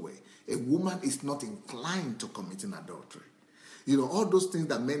just no way. A woman is not inclined to committing adultery. All those things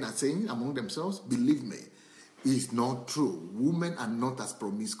that men are saying among themselves, believe me, is not true. Women are not as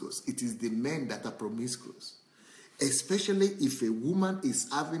promiscuous. It is the men that are promiscuous. Especially if a woman is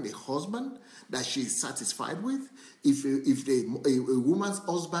having a husband that she is satisfied with, if a woman's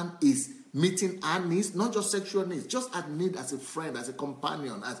husband is meeting her needs, not just sexual needs, just her need as a friend, as a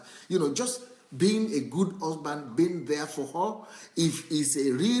companion, as just being a good husband, being there for her. If he's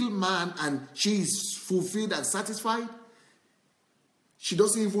a real man and she is fulfilled and satisfied, she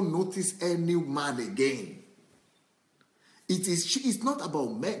doesn't even notice any man again. It's not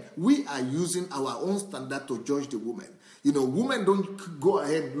about men. We are using our own standard to judge the woman. Women don't go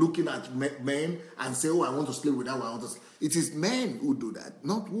ahead looking at men and say, oh, I want to sleep with that. It is men who do that,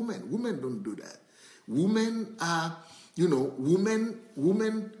 not women. Women don't do that. Women are, women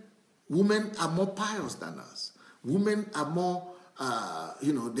are more pious than us. Women are more,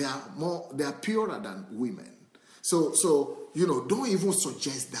 they are purer than women. So don't even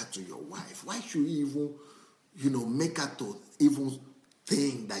suggest that to your wife. Why should you even, make her to even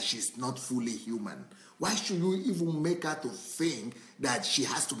think that she's not fully human? Why should you even make her to think that she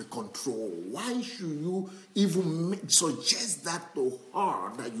has to be controlled? Why should you even suggest that to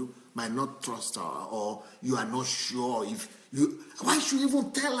her, that you might not trust her, or you are not sure if you... Why should you even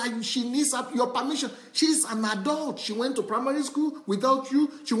tell her she needs your permission? She's an adult. She went to primary school without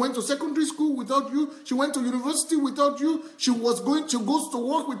you. She went to secondary school without you. She went to university without you. She goes to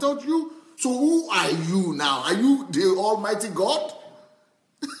work without you. So who are you now? Are you the Almighty God?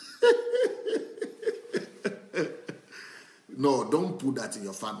 No, don't put that in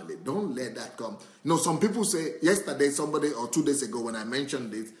your family. Don't let that come. Some people say, yesterday, somebody, or 2 days ago when I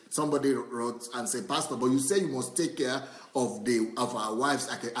mentioned this, somebody wrote and said, Pastor, but you say you must take care of our wives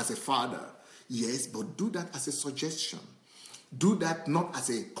as a father. Yes, but do that as a suggestion. Do that not as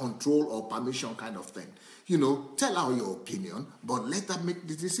a control or permission kind of thing. Tell her your opinion, but let her make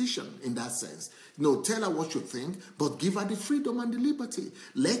the decision in that sense. Tell her what you think, but give her the freedom and the liberty.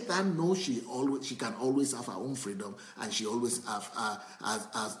 Let her know she can always have her own freedom, and she always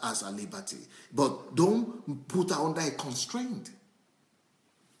has her liberty. But don't put her under a constraint.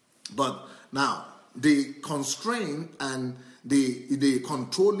 But now, the constraint and the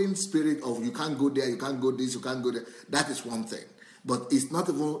controlling spirit of you can't go there, you can't go this, you can't go there, that is one thing. But it's not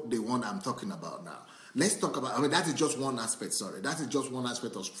even the one I'm talking about now. Let's talk about, that is just one aspect, that is just one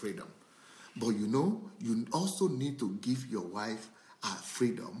aspect of freedom. But you also need to give your wife her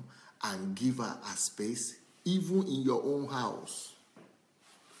freedom and give her a space, even in your own house.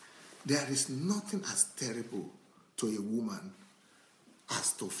 There is nothing as terrible to a woman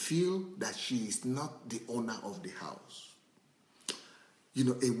as to feel that she is not the owner of the house.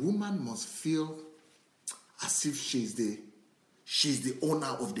 A woman must feel as if she's the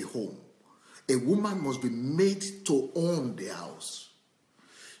owner of the home. A woman must be made to own the house.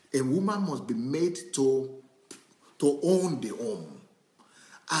 A woman must be made to own the home.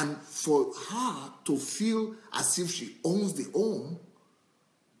 And for her to feel as if she owns the home,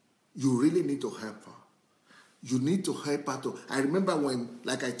 you really need to help her. You need to help her to... I remember when,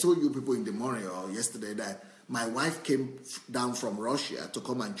 like I told you people in the morning or yesterday, that my wife came down from Russia to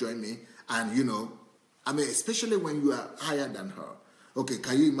come and join me. And, especially when you are higher than her. Okay,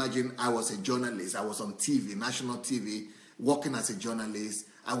 can you imagine? I was a journalist. I was on TV, national TV, working as a journalist.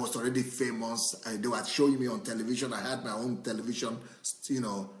 I was already famous. They were showing me on television. I had my own television,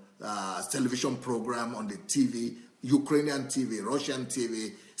 television program on the TV, Ukrainian TV, Russian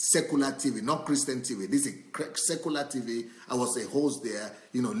TV, secular TV, not Christian TV. This is secular TV. I was a host there,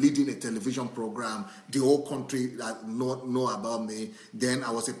 leading a television program. The whole country know about me. Then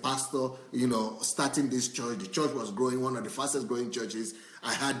I was a pastor, starting this church. The church was growing, one of the fastest growing churches.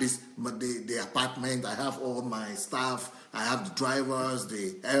 I had the apartment. I have all my staff. I have the drivers,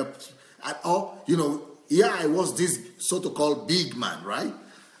 the help. And all, here I was this so-called big man, right?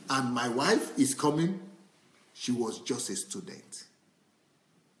 And my wife is coming. She was just a student.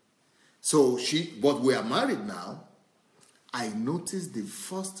 So but we are married now. I noticed the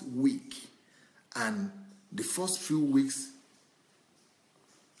first week and the first few weeks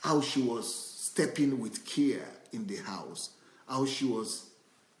how she was stepping with care in the house, how she was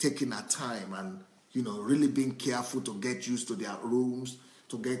taking her time and, really being careful to get used to their rooms,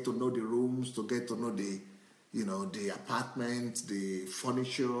 to get to know the rooms, to get to know the apartment, the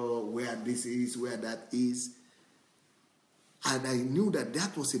furniture, where this is, where that is. And I knew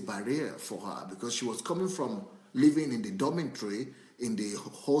that was a barrier for her because she was coming from living in the dormitory, in the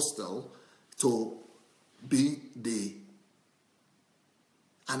hostel, to be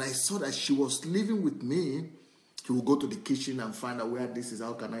and I saw that she was living with me. She would go to the kitchen and find out where this is,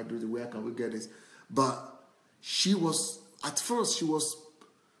 how can I do this, where can we get this. But at first she was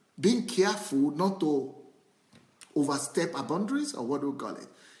being careful not to overstep her boundaries, or what do we call it?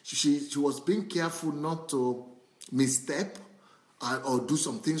 She was being careful not to misstep or do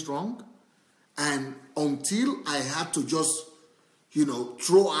some things wrong. And until I had to just,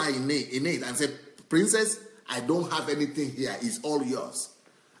 throw her in it and say, Princess, I don't have anything here. It's all yours.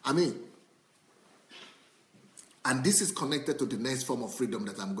 And this is connected to the next form of freedom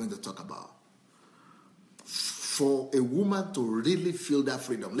that I'm going to talk about. For a woman to really feel that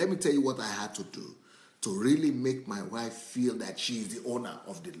freedom, let me tell you what I had to do to really make my wife feel that she is the owner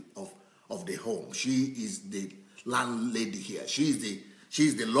of the home. She is the landlady here. She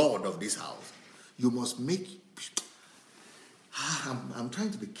is the lord of this house. You must make... I'm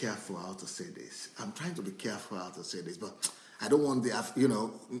trying to be careful how to say this. But I don't want not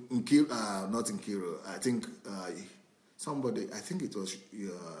in Kiro. I think I think it was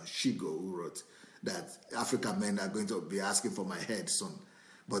Shigo who wrote that African men are going to be asking for my head soon.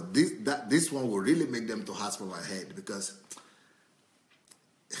 But this one will really make them to ask for my head, because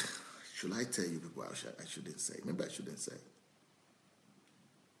Should I tell you people I shouldn't say? Maybe I shouldn't say.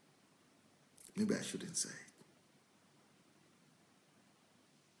 Maybe I shouldn't say.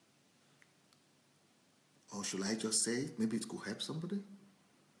 Or should I just say it? Maybe it could help somebody.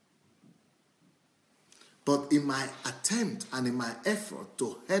 But in my attempt and in my effort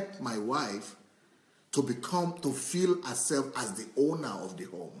to help my wife to feel herself as the owner of the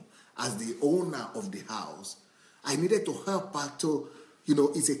home, as the owner of the house, I needed to help her to,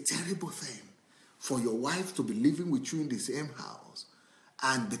 it's a terrible thing for your wife to be living with you in the same house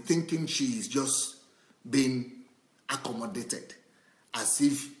and be thinking she is just being accommodated, as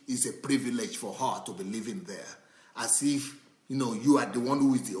if it's a privilege for her to be living there, as if, you are the one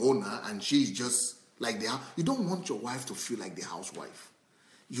who is the owner and she's just like the house. You don't want your wife to feel like the housewife.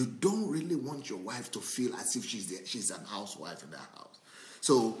 You don't really want your wife to feel as if she's an housewife in that house.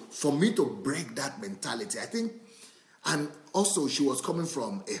 So for me to break that mentality, I think, and also she was coming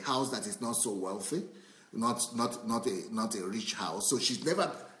from a house that is not so wealthy, not a rich house. So she's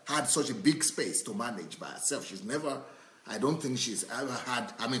never had such a big space to manage by herself. I don't think she's ever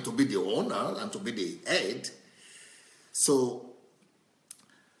had, to be the owner and to be the head. So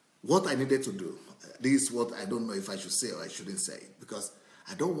what I needed to do, this is what I don't know if I should say or I shouldn't say, because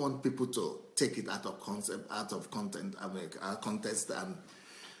I don't want people to take it out of context,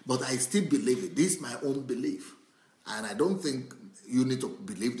 but I still believe it. This is my own belief. And I don't think you need to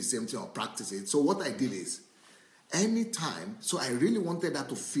believe the same thing or practice it. So what I did is, anytime, so I really wanted her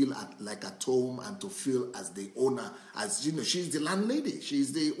to feel like at home and to feel as the owner, she's the landlady,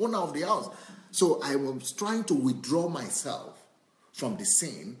 she's the owner of the house. So I was trying to withdraw myself from the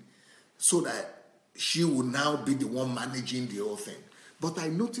scene so that she would now be the one managing the whole thing. But I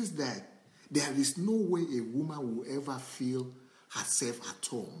noticed that there is no way a woman will ever feel herself at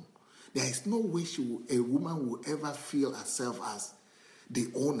home. There is no way a woman will ever feel herself as the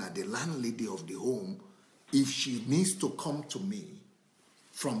owner, the landlady of the home, if she needs to come to me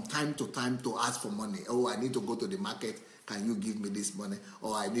from time to time to ask for money. Oh, I need to go to the market. Can you give me this money?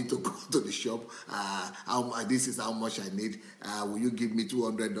 Or I need to go to the shop. This is how much I need. Will you give me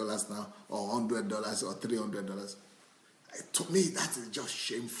 $200 now? Or $100 or $300? To me, that is just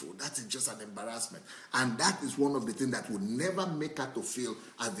shameful. That is just an embarrassment. And that is one of the things that would never make her to feel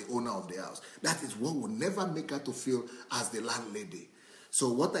as the owner of the house. That is what would never make her to feel as the landlady.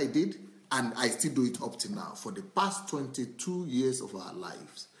 So what I did, and I still do it up to now, for the past 22 years of our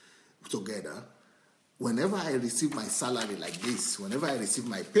lives together, whenever I receive my salary like this, whenever I receive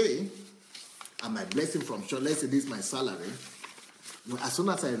my pay and my blessing from church, let's say this is my salary, as soon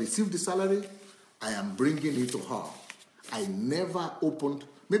as I receive the salary, I am bringing it to her. I never opened,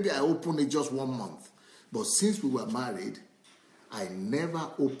 maybe I opened it just 1 month, but since we were married, I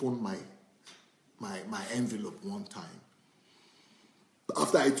never opened my envelope one time.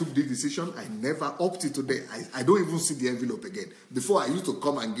 After I took the decision, I never, up to today, I don't even see the envelope again. Before I used to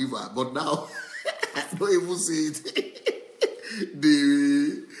come and give her, but now I don't even see it.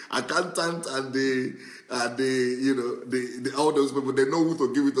 The accountant and all those people, they know who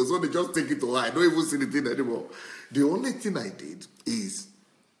to give it to, so they just take it to her. I don't even see the thing anymore. The only thing I did is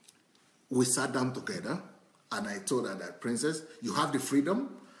we sat down together and I told her that, Princess, you have the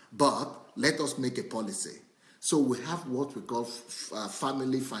freedom, but let us make a policy. So we have what we call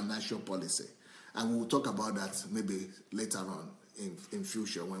family financial policy. And we'll talk about that maybe later on in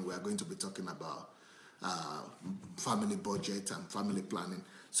future when we are going to be talking about family budget and family planning.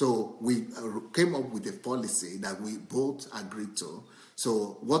 So we came up with a policy that we both agreed to.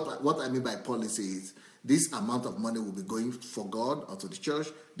 So what I mean by policy is this amount of money will be going for God or to the church.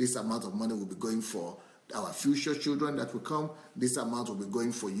 This amount of money will be going for our future children that will come. This amount will be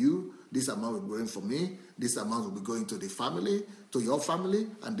going for you. This amount will be going for me. This amount will be going to the family, to your family,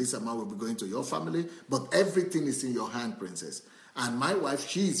 and this amount will be going to your family. But everything is in your hand, Princess. And my wife,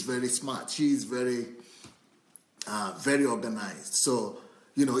 she is very smart. She is very, very organized. So,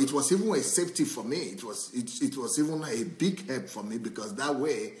 it was even a safety for me. It was even a big help for me, because that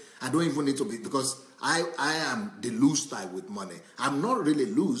way I don't even need to be, because I am the loose type with money. I'm not really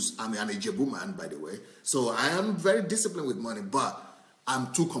loose. I'm an Ijebu man, by the way. So I am very disciplined with money, but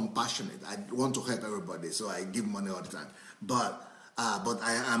I'm too compassionate. I want to help everybody, so I give money all the time. But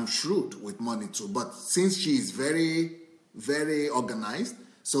I am shrewd with money too. But since she is very, very organized,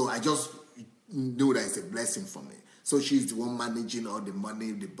 so I just knew that it's a blessing for me. So she's the one managing all the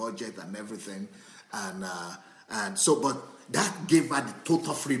money, the budget, and everything, and so. But that gave her the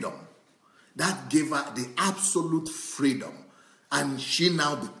total freedom. That gave her the absolute freedom, and she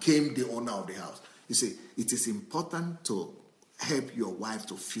now became the owner of the house. You see, it is important to help your wife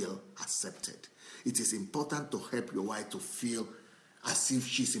to feel accepted. It is important to help your wife to feel as if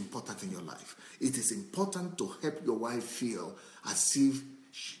she's important in your life. It is important to help your wife feel as if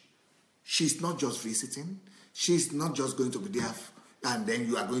she's not just visiting. She's not just going to be there and then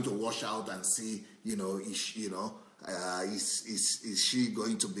you are going to wash out and see, is she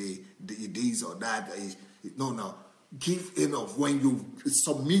going to be this or that? No. Give enough. When you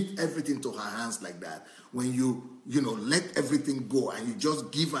submit everything to her hands like that, when you let everything go and you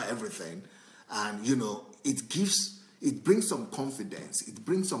just give her everything, and it brings some confidence, it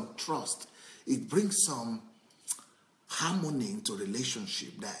brings some trust, it brings some harmony into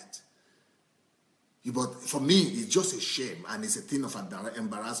relationship but for me, it's just a shame and it's a thing of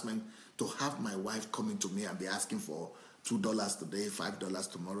embarrassment to have my wife coming to me and be asking for $2 today,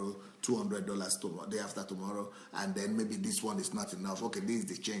 $5 tomorrow, $200 tomorrow, day after tomorrow, and then maybe this one is not enough. Okay, this is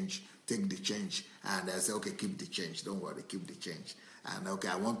the change. Take the change. And I say, okay, keep the change. Don't worry, keep the change. And okay,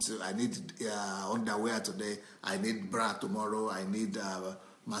 I need underwear today. I need bra tomorrow. I need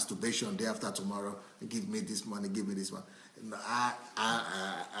masturbation day after tomorrow. Give me this money. Give me this one. No,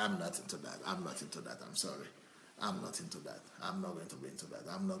 I'm not into that. I'm not into that. I'm sorry. I'm not into that. I'm not going to be into that.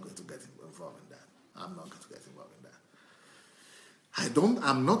 I'm not going to get involved in that. I'm not going to get involved in that.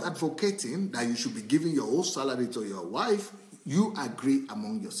 I'm not advocating that you should be giving your whole salary to your wife. You agree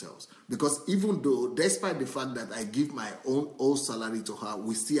among yourselves. Because even though, despite the fact that I give my own whole salary to her,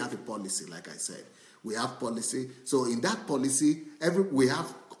 we still have a policy, like I said. We have policy. So in that policy, we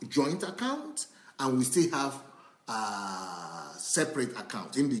have joint account and we still have separate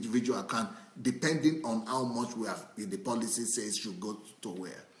account, individual account, depending on how much we have. The policy says should go to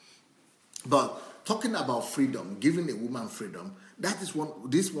where. But talking about freedom, giving a woman freedom, that is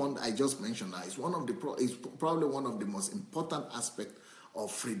this one I just mentioned now is probably one of the most important aspects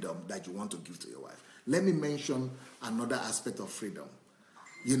of freedom that you want to give to your wife. Let me mention another aspect of freedom.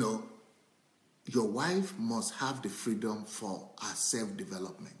 Your wife must have the freedom for her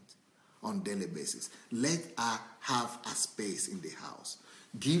self-development on a daily basis. Let her have a space in the house.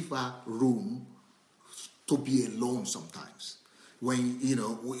 Give her room to be alone sometimes. When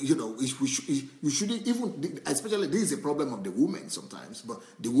you shouldn't even, especially this is a problem of the women sometimes, but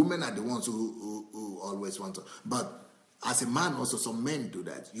the women are the ones who always want to. But as a man, also some men do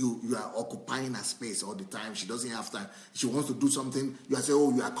that. You are occupying her space all the time. She doesn't have time. She wants to do something. You are saying,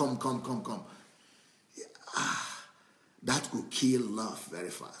 "Oh, you are come." That could kill love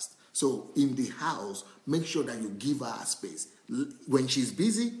very fast. So in the house, make sure that you give her a space. When she's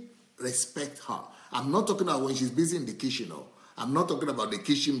busy, respect her. I'm not talking about when she's busy in the kitchen. I'm not talking about the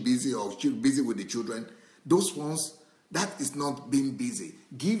kitchen busy or busy with the children. Those ones, that is not being busy.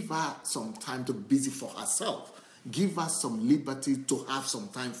 Give her some time to be busy for herself. Give her some liberty to have some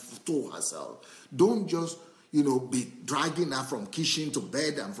time to herself. Don't just, be dragging her from kitchen to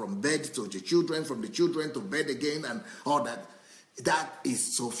bed and from bed to the children, from the children to bed again and all that. That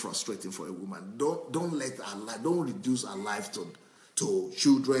is so frustrating for a woman. Don't let her life, don't reduce her life to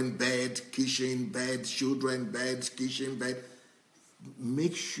children, bed, kitchen, bed, children, bed, kitchen, bed.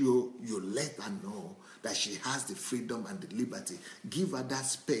 Make sure you let her know that she has the freedom and the liberty. Give her that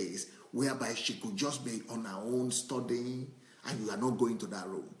space whereby she could just be on her own studying and you are not going to that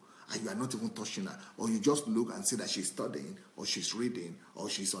room and you are not even touching her. Or you just look and see that she's studying or she's reading or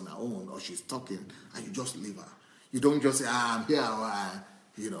she's on her own or she's talking and you just leave her. You don't just say, I'm here,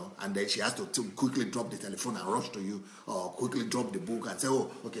 and then she has to quickly drop the telephone and rush to you or quickly drop the book and say,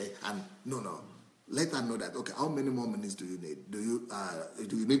 oh, okay, and no. Let her know that, okay, how many more minutes do you need? Do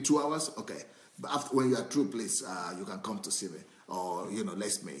you need 2 hours? Okay. But when you are through, please, you can come to see me. Or,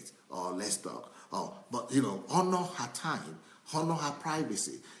 let's meet. Or let's talk. But, honor her time. Honor her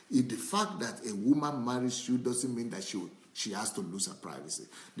privacy. If the fact that a woman marries you doesn't mean that she has to lose her privacy.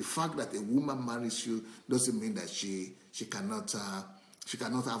 The fact that a woman marries you doesn't mean that she cannot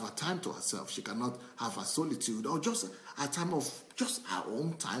have a time to herself. She cannot have a solitude or just her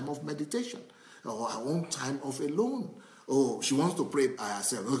own time of meditation. Or her own time of alone. Oh, she wants to pray by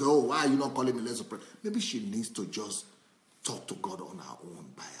herself. Okay, why are you not calling me? Let's pray. Maybe she needs to just talk to God on her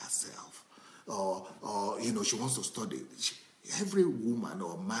own by herself. Or she wants to study. Every woman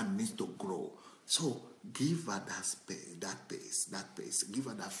or man needs to grow. So give her that space, that pace. Give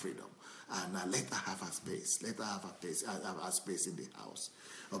her that freedom. And let her have her space. Let her have her space in the house.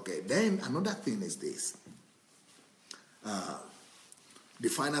 Okay, then another thing is this. The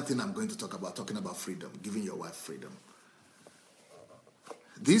final thing I'm going to talk about, talking about freedom, giving your wife freedom.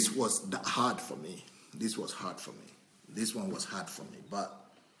 This was hard for me. This was hard for me. This one was hard for me. But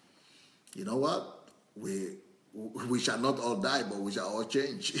you know what? We shall not all die, but we shall all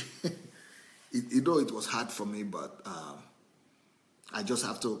change. It was hard for me, but I just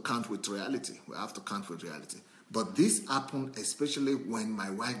have to count with reality. We have to count with reality. But this happened especially when my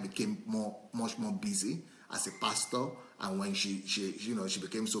wife became much more busy as a pastor, and when she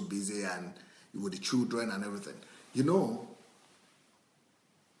became so busy and with the children and everything. You know,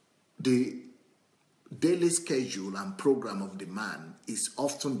 the daily schedule and program of the man is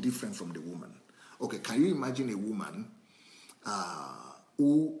often different from the woman. Okay, can you imagine a woman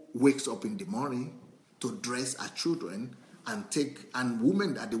who wakes up in the morning to dress her children and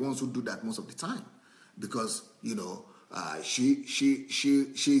women are the ones who do that most of the time, because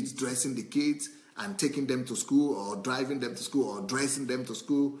she's dressing the kids and taking them to school, or driving them to school, or dressing them to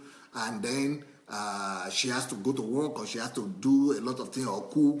school, and then she has to go to work, or she has to do a lot of things, or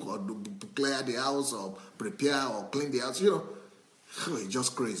cook, or clear the house, or prepare, or clean the house. It's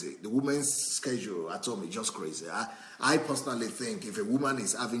just crazy. The woman's schedule at home is just crazy. I personally think if a woman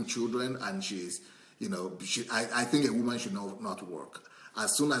is having children and she's, I think a woman should not work.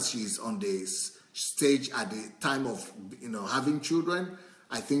 As soon as she's on the stage at the time of, having children,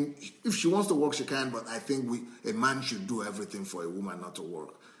 I think if she wants to work, she can, but I think a man should do everything for a woman not to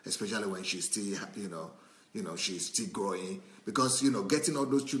work, especially when she's still, she's still growing. Because, getting all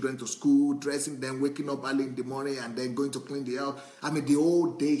those children to school, dressing them, waking up early in the morning, and then going to clean the house. I mean, the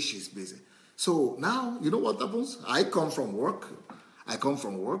whole day she's busy. So now, you know what happens? I come from work,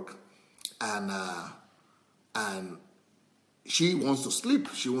 and she wants to sleep.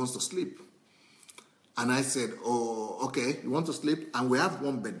 And I said, oh, okay, you want to sleep? And we have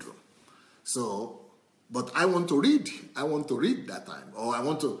one bedroom. So, but I want to read. That time. Or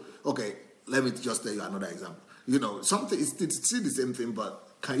okay, let me just tell you another example. Something, it's still the same thing, but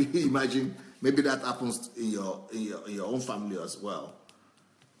can you imagine, maybe that happens in your own family as well.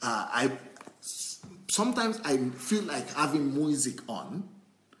 Sometimes I feel like having music on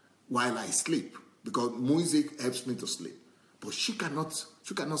while I sleep, because music helps me to sleep. But she cannot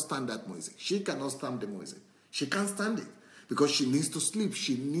stand that music. She cannot stand the music. She can't stand it because she needs to sleep.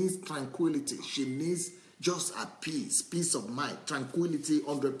 She needs tranquility. She needs just a peace of mind, tranquility,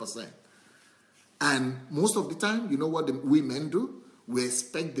 100%. And most of the time, you know what we men do? We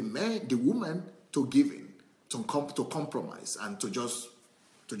expect the woman to give in, to compromise, and to just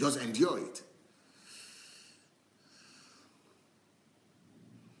endure it.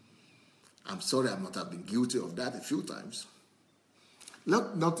 I'm sorry, I might have been guilty of that a few times.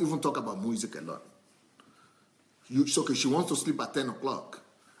 Not even talk about music a lot. Okay, she wants to sleep at 10 o'clock.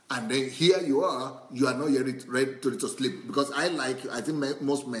 And then here you are not yet ready to sleep. Because I think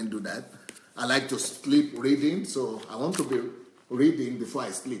most men do that. I like to sleep reading, so I want to be reading before I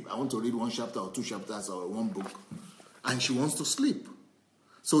sleep. I want to read one chapter or two chapters or one book. And she wants to sleep.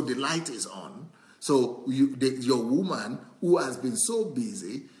 So the light is on. So your woman who has been so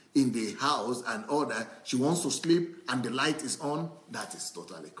busy in the house and all that, she wants to sleep and the light is on, that is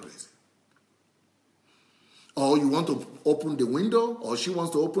totally crazy. Or you want to open the window, or she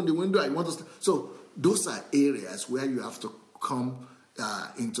wants to open the window and you want to sleep. So those are areas where you have to come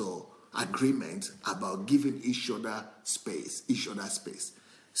into agreement about giving each other space.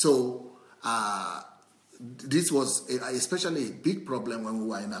 So this was especially a big problem when we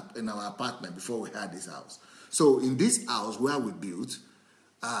were in our apartment before we had this house. So in this house where we built,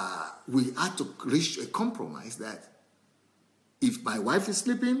 we had to reach a compromise that if my wife is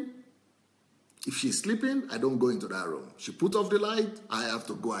sleeping, if she's sleeping, I don't go into that room. She put off the light, I have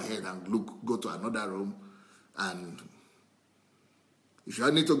to go ahead and go to another room. And if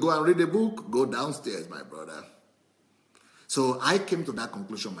you need to go and read a book, go downstairs, my brother. So I came to that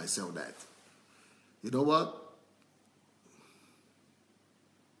conclusion myself that, you know what?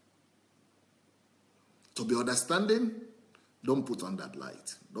 To be understanding, don't put on that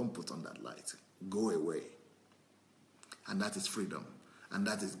light. Don't put on that light. Go away. And that is freedom. And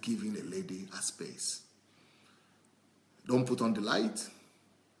that is giving a lady a space. Don't put on the light.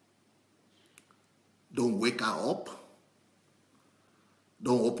 Don't wake her up.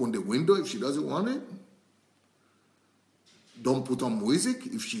 Don't open the window if she doesn't want it. Don't put on music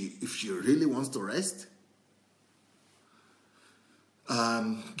if she really wants to rest.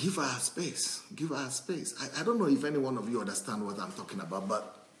 Give her a space. Give her a space. I don't know if any one of you understand what I'm talking about,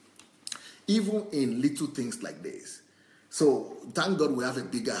 but even in little things like this. So thank God we have a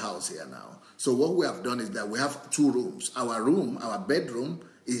bigger house here now. So what we have done is that we have two rooms. Our bedroom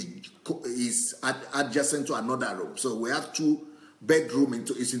is adjacent to another room. So we have two bedroom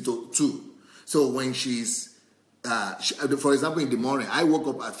into two. So when she's for example, in the morning, I woke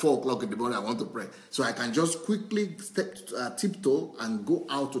up at 4 o'clock in the morning, I want to pray. So I can just quickly tiptoe and go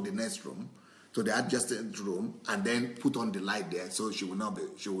out to the next room, to the adjacent room, and then put on the light there so she will not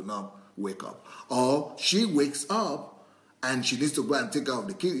wake up. Or she wakes up and she needs to go and take care of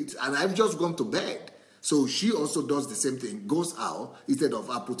the kids, and I've just gone to bed. So she also does the same thing, goes out instead of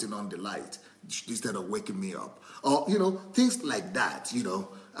her putting on the light, instead of waking me up. Or, things like that,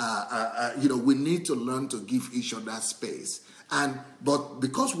 we need to learn to give each other space. But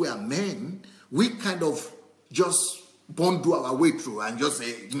because we are men, we kind of just won't do our way through and just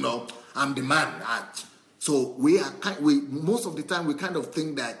say, I'm the man. So most of the time we kind of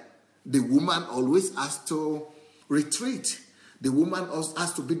think that the woman always has to retreat. The woman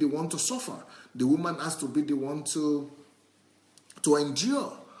has to be the one to suffer. The woman has to be the one to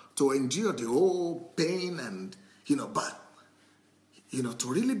endure the whole pain and, but,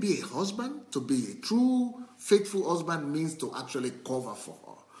 to really be a husband, to be a true faithful husband means to actually cover for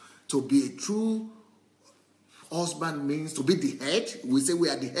her. To be a true husband means to be the head. We say we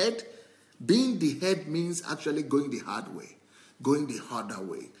are the head. Being the head means actually going the hard way, going the harder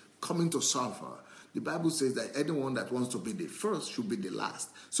way, coming to serve her. The Bible says that anyone that wants to be the first should be the last.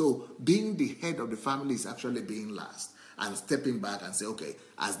 So being the head of the family is actually being last and stepping back and say, okay,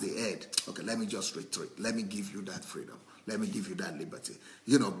 as the head, okay, let me just retreat. Let me give you that freedom. Let me give you that liberty.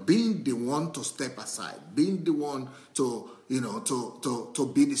 Being the one to step aside, being the one to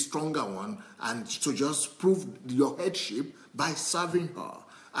be the stronger one and to just prove your headship by serving her.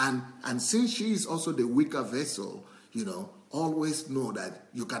 And since she is also the weaker vessel, always know that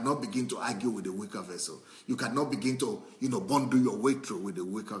you cannot begin to argue with the weaker vessel. You cannot begin to, bundle your way through with the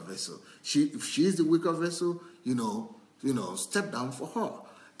weaker vessel. If she is the weaker vessel, step down for her.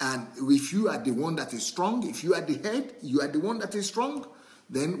 And if you are the one that is strong, if you are the head, you are the one that is strong,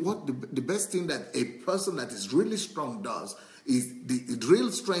 then what the best thing that a person that is really strong does is the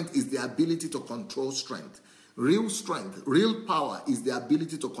real strength is the ability to control strength. Real strength, real power is the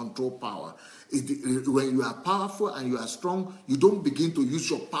ability to control power. When you are powerful and you are strong, you don't begin to use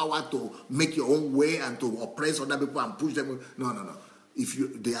your power to make your own way and to oppress other people and push them. No.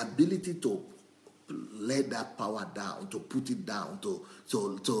 The ability to let that power down, to put it down, to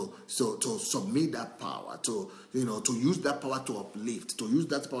submit that power, to use that power to uplift, to use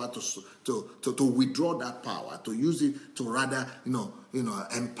that power to withdraw that power, to use it to rather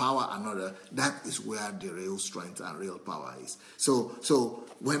empower another. That is where the real strength and real power is. So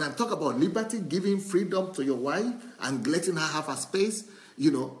when I talk about liberty, giving freedom to your wife and letting her have her space,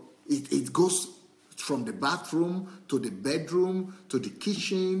 it goes from the bathroom to the bedroom to the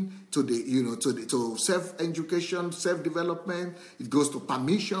kitchen to to self-education, self-development. It goes to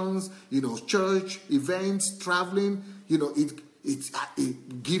permissions, church events, traveling. It's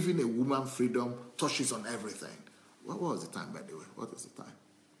giving a woman freedom touches on everything. What was the time, by the way? What is the time?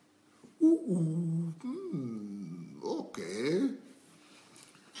 Okay.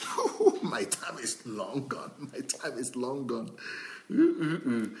 My time is long gone.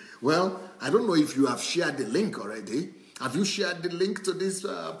 Well, I don't know if you have shared the link already. Have you shared the link to this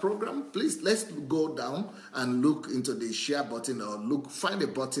program? Please, let's go down and look into the share button or find a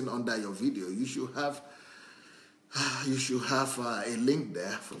button under your video. You should have a link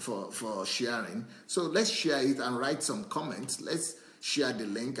there for sharing. So let's share it and write some comments. Let's share the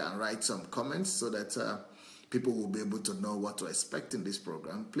link and write some comments so that people will be able to know what to expect in this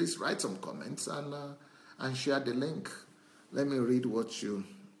program. Please write some comments and share the link. Let me read what you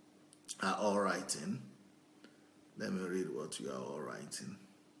are all writing.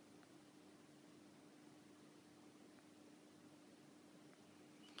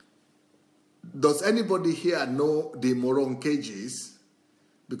 Does anybody here know the Moron cages?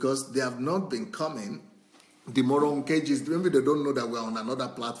 Because they have not been coming. The Moron cages, maybe they don't know that we're on another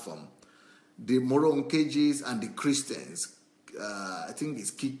platform. The Moron cages and the Christians. I think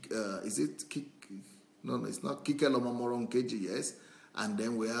it's No, it's not Kikeloma Moron KG, yes. And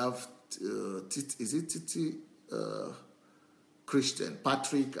then we have, Titi Christian,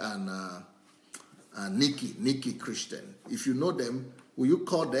 Patrick and Nikki Christian. If you know them, will you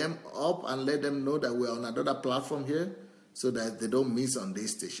call them up and let them know that we're on another platform here so that they don't miss on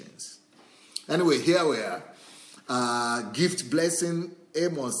these stations? Anyway, here we are. Gift blessing.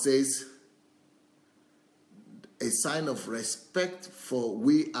 Amos says, a sign of respect for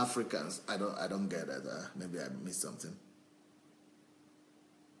we Africans. I don't get that. Maybe I missed something.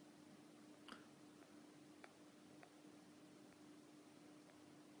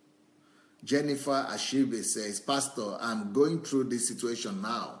 Jennifer Ashibe says, Pastor, I'm going through this situation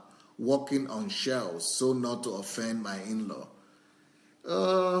now, walking on shelves so not to offend my in-law.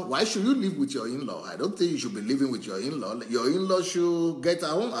 Why should you live with your in-law? I don't think you should be living with your in-law. Your in-law should get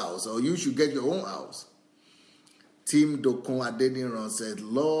her own house, or you should get your own house. Tim Dokun Adeniran said,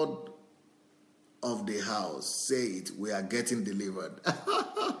 Lord of the house, say it, we are getting delivered.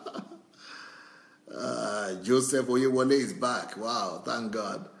 Joseph Oyewole is back. Wow, thank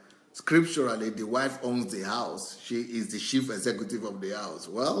God. scripturally, the wife owns the house. She is the chief executive of the house.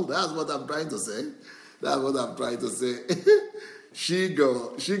 Well, that's what I'm trying to say. That's what I'm trying to say.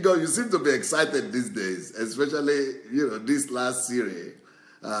 She-girl, you seem to be excited these days, especially, this last series.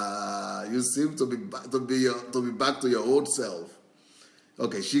 You seem to be back to your old self.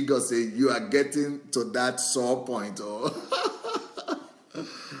 Okay, she-girl say you are getting to that sore point. Or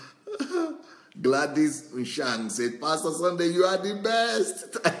Gladys Nshang said, Pastor Sunday, you are the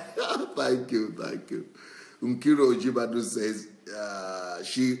best. Thank you. Nkiro Ojibadu says,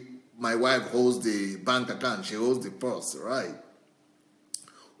 my wife holds the bank account. She holds the purse, right?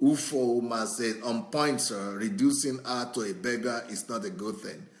 Ufo says, on point, sir, reducing her to a beggar is not a good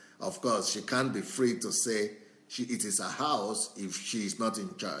thing. Of course, she can't be free to say it is a house if she is not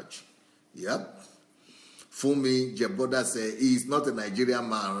in charge. Yep. Fumi Jeboda says, he is not a Nigerian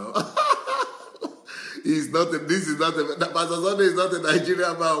man. Pastor Sunday is not a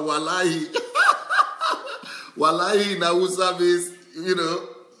Nigerian man. Wallahi. Wallahi in Hausa means,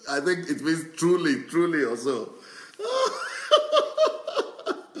 I think it means truly or so.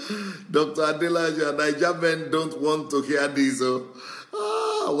 Dr. Adelaja, Niger men don't want to hear this.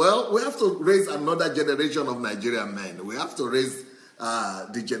 Well, we have to raise another generation of Nigerian men. We have to raise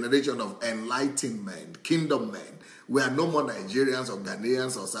the generation of enlightened men, kingdom men. We are no more Nigerians or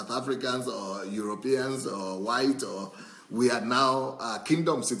Ghanaians or South Africans or Europeans or white. We are now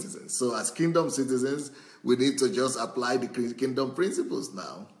kingdom citizens. So as kingdom citizens, we need to just apply the kingdom principles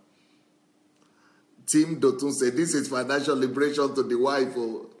now. Tim Dotun said, this is financial liberation to the wife.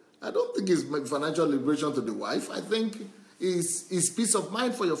 I don't think it's financial liberation to the wife. I think it's peace of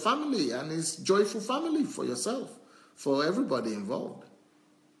mind for your family and it's joyful family for yourself, for everybody involved.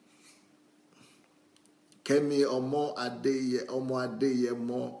 Kemi Omo Adeye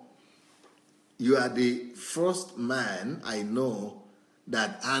Mo, you are the first man I know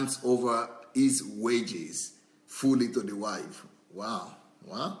that hands over his wages fully to the wife. Wow.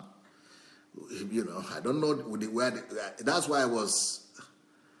 I don't know that's why I was,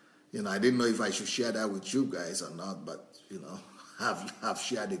 I didn't know if I should share that with you guys or not, but, I've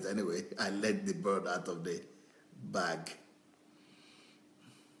shared it anyway. I let the bird out of the bag.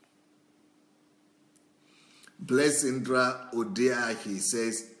 Blessindra Odia, he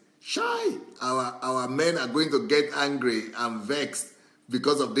says, Shy, our men are going to get angry and vexed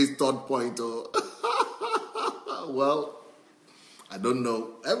because of this third point. Well, I don't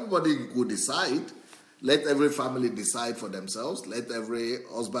know. Everybody could decide. Let every family decide for themselves. Let every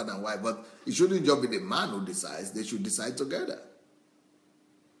husband and wife. But it shouldn't just be the man who decides. They should decide together.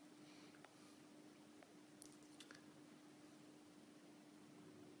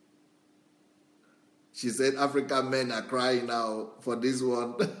 She said, African men are crying now for this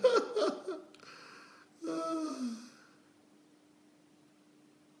one.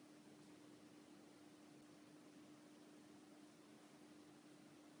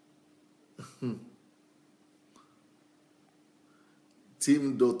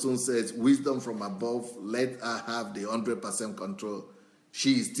 Tim Dotun says, wisdom from above, let her have the 100% control.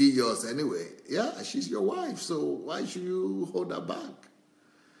 She is still yours anyway. Yeah, she's your wife, so why should you hold her back?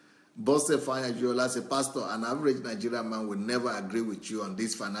 Bosse Fanyajola says, Pastor, an average Nigerian man will never agree with you on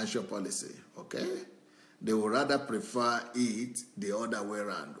this financial policy, okay? They would rather prefer it the other way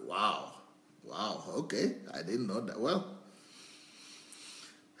around. Wow, okay, I didn't know that. Well,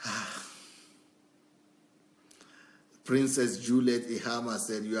 Princess Juliet Ihama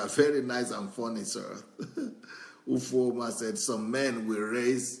said, you are very nice and funny, sir. Ufoma said, some men will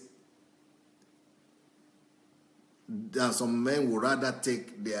rather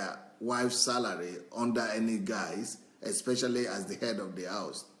take their wife's salary under any guise, especially as the head of the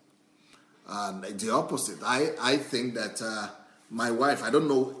house. And the opposite. I think that my wife, I don't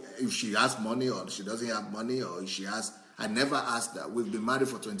know if she has money or she doesn't have money, or if she has. I never asked her. We've been married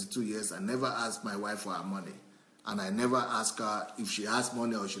for 22 years. I never asked my wife for her money. And I never ask her if she has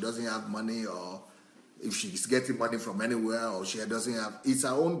money or she doesn't have money, or if she's getting money from anywhere or she doesn't have. It's her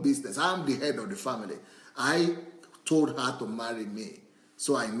own business. I'm the head of the family. I told her to marry me.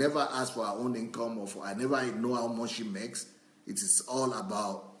 So I never asked for her own income, I never know how much she makes. It is all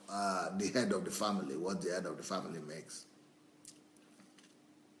about the head of the family, what the head of the family makes.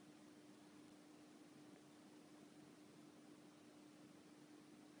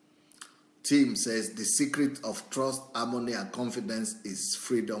 Tim says, the secret of trust, harmony, and confidence is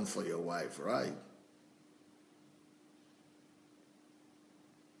freedom for your wife, right?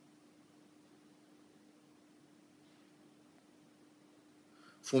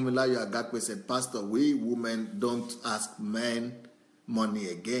 Fumilayo Agakwe said, Pastor, we women don't ask men money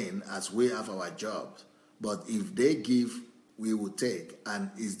again as we have our jobs. But if they give, we will take,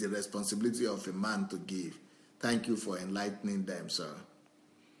 and it's the responsibility of a man to give. Thank you for enlightening them, sir.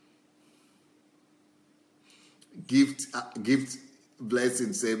 Gift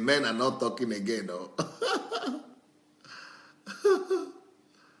blessing. Say, men are not talking again. Oh.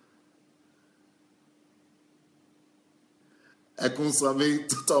 Ekunsami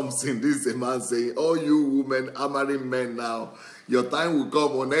Thompson, this is a man saying, oh, you women are marrying men now. Your time will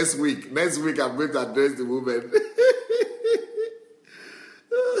come on next week. Next week, I'm going to address the women.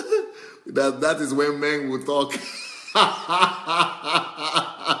 that is when men will talk.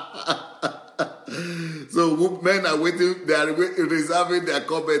 So men are waiting, they are reserving their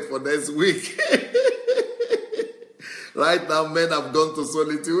comment for next week. Right now, men have gone to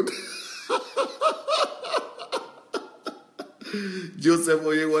solitude. Joseph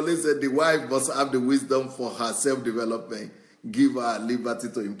Oyewole said the wife must have the wisdom for her self-development. Give her liberty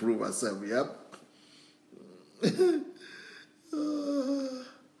to improve herself. Yep.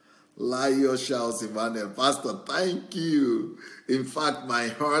 Layo shouts Emmanuel. Pastor, thank you. In fact, my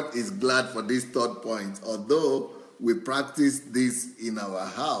heart is glad for this third point. Although we practice this in our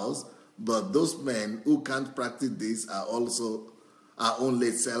house, but those men who can't practice this are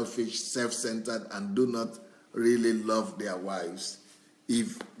only selfish, self-centered, and do not really love their wives.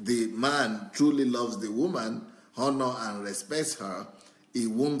 If the man truly loves the woman, honor and respects her, he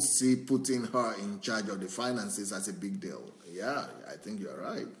won't see putting her in charge of the finances as a big deal. Yeah, I think you're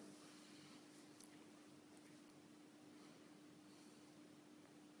right.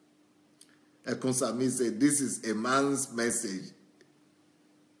 Ekonsami said, this is a man's message.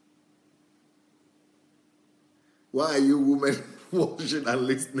 Why are you women watching and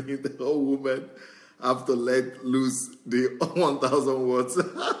listening? The whole woman have to let loose the 1,000 words.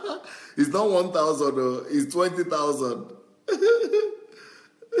 It's not 1,000, though. It's 20,000.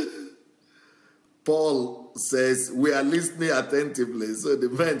 Paul says, we are listening attentively. So the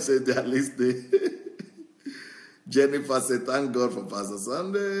men said they are listening. Jennifer said, thank God for Pastor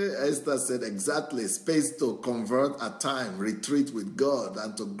Sunday. Esther said, exactly. Space to convert at time, retreat with God,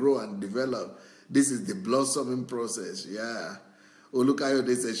 and to grow and develop. This is the blossoming process. Yeah.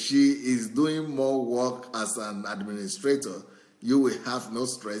 Olukayode says, she is doing more work as an administrator. You will have no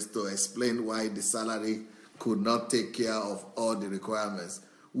stress to explain why the salary could not take care of all the requirements.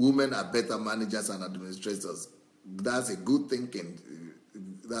 Women are better managers and administrators. That's a good thinking.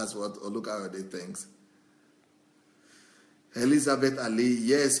 That's what Olukayode thinks. Elizabeth Ali,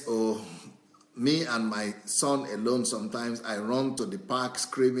 yes, oh, me and my son alone, sometimes I run to the park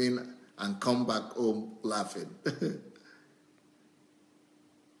screaming and come back home laughing.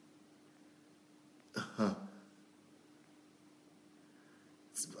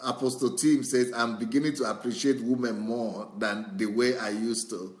 Apostle Tim says, I'm beginning to appreciate women more than the way I used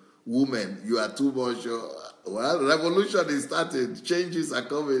to. Women, you are too much. Well, revolution is starting. Changes are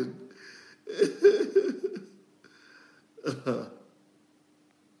coming.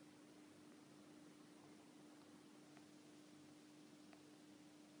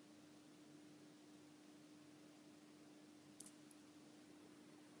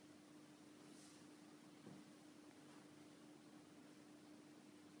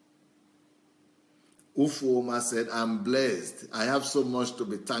 Ufuoma said, I'm blessed. I have so much to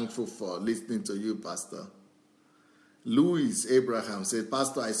be thankful for listening to you, Pastor. Louis Abraham said,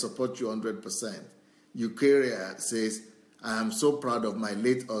 Pastor, I support you 100%. Eukarya says, I am so proud of my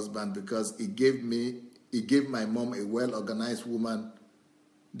late husband because he gave my mom, a well-organized woman,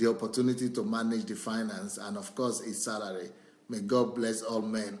 the opportunity to manage the finance and, of course, his salary. May God bless all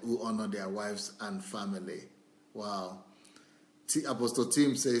men who honor their wives and family. Wow. Apostle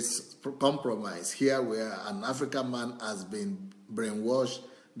Tim says, compromise. Here where an African man has been brainwashed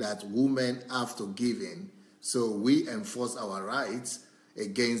that women have to give in. So we enforce our rights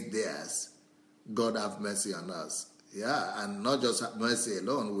against theirs. God have mercy on us. Yeah, and not just mercy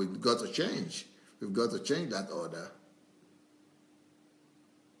alone. We've got to change. We've got to change that order.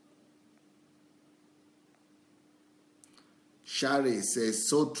 Shari says,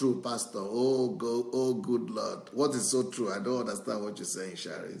 so true, Pastor. Oh, good Lord. What is so true? I don't understand what you're saying,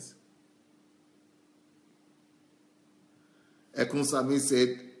 Shari. Ekunsami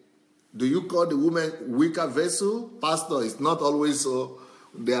said, do you call the women weaker vessel? Pastor, it's not always so.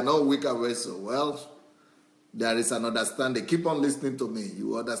 They are not weaker vessel. Well, there is an understanding. Keep on listening to me.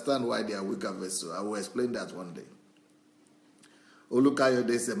 You understand why they are weaker vessel. I will explain that one day.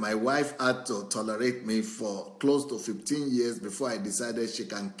 Olukayode said, my wife had to tolerate me for close to 15 years before I decided she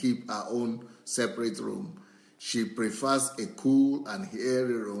can keep her own separate room. She prefers a cool and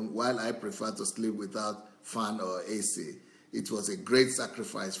airy room while I prefer to sleep without fan or AC. It was a great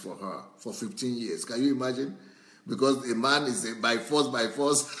sacrifice for her for 15 years. Can you imagine? because a man is by force, by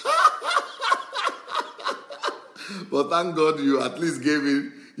force. But thank God you at least gave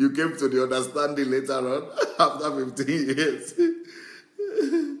it, you came to the understanding later on, after 15 years.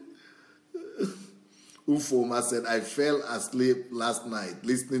 Ufoma said, I fell asleep last night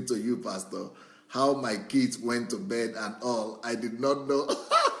listening to you, Pastor. How my kids went to bed and all. I did not know.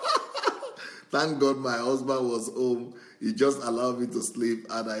 Thank God my husband was home. He just allowed me to sleep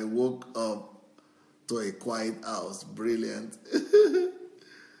and I woke up to a quiet house. Brilliant.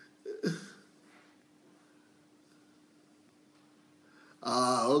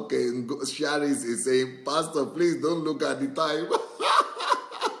 Okay. Sharis is saying, Pastor, please don't look at the time.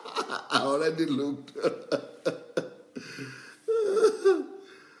 I already looked.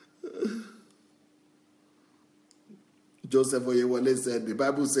 Joseph Oyewole said, the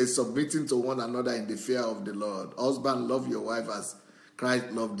Bible says, submitting to one another in the fear of the Lord. Husband, love your wife as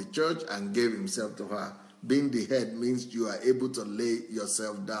Christ loved the church and gave himself to her. Being the head means you are able to lay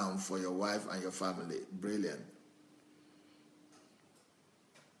yourself down for your wife and your family. Brilliant.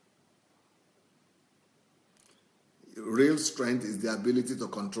 Real strength is the ability to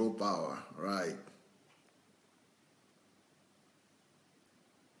control power. Right.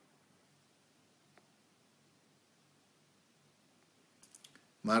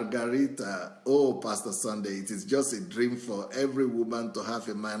 Margarita, oh, Pastor Sunday, it is just a dream for every woman to have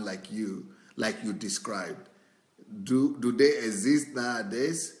a man like you described. Do they exist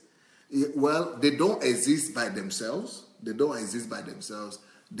nowadays? Well, they don't exist by themselves. They don't exist by themselves.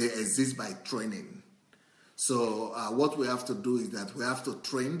 They exist by training. So what we have to do is that we have to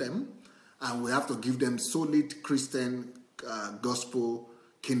train them and we have to give them solid Christian gospel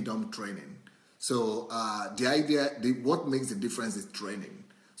kingdom training. So the idea, what makes the difference is training.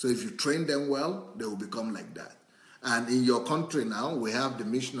 So if you train them well, they will become like that. And in your country now, we have the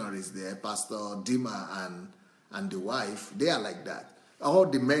missionaries there, Pastor Dima and the wife, they are like that. All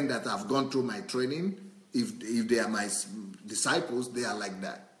the men that have gone through my training, if they are my disciples, they are like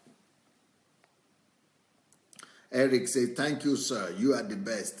that. Eric said, thank you, sir. You are the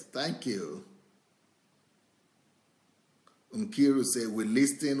best. Thank you. Nkiru said, we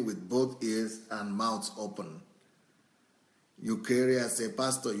listen with both ears and mouths open. Eucharia said,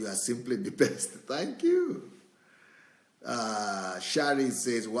 Pastor, you are simply the best. Thank you. Shari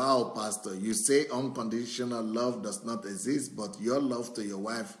says, wow, Pastor, you say unconditional love does not exist, but your love to your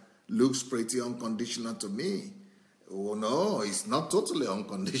wife looks pretty unconditional to me. Oh, no, it's not totally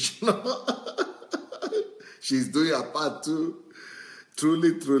unconditional. She's doing her part too.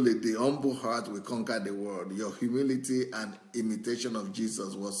 Truly, truly, the humble heart will conquer the world. Your humility and imitation of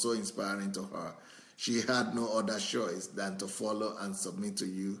Jesus was so inspiring to her. She had no other choice than to follow and submit to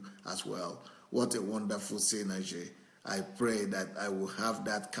you as well. What a wonderful synergy. I pray that I will have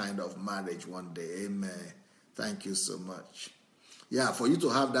that kind of marriage one day. Amen. Thank you so much. Yeah, for you to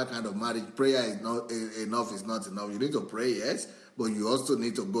have that kind of marriage, prayer is not enough. Is not enough. You need to pray, yes, but you also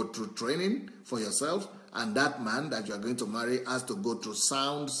need to go through training for yourself. And that man that you are going to marry has to go through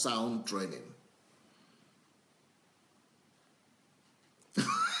sound training.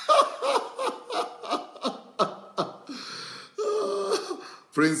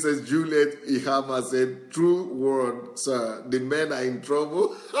 Princess Juliet Ihama said, true word, sir. The men are in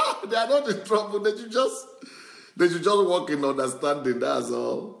trouble. They are not in trouble. They should just walk in understanding. That's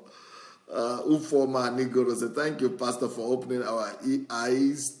all. Ufoma Nigoro said, thank you, Pastor, for opening our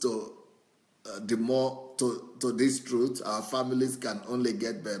eyes to to this truth. Our families can only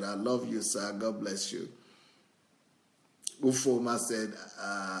get better. I love you, sir. God bless you. Ufoma said,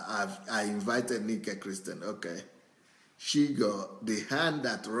 I invited Nike Christian. Okay. Shigo, the hand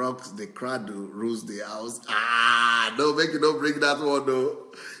that rocks the cradle rules the house. Don't bring that one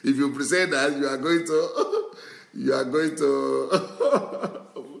though. If you present that, you are going to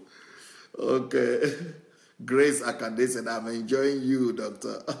okay. Grace Akande said, I'm enjoying you,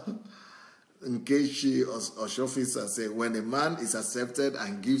 Doctor. Nkechi Oshofisa said, when a man is accepted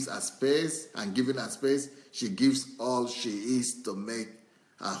and gives her space and given her space, she gives all she is to make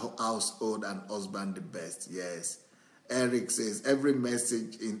her household and husband the best. Yes. Eric says, every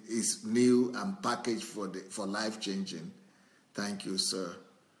message is new and packaged for life changing. Thank you, sir.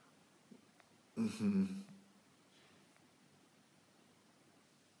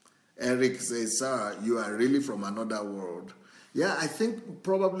 Eric says, sir, you are really from another world. Yeah, I think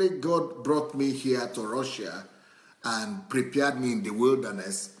probably God brought me here to Russia and prepared me in the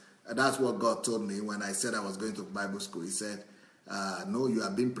wilderness. That's what God told me when I said I was going to Bible school. He said, no, you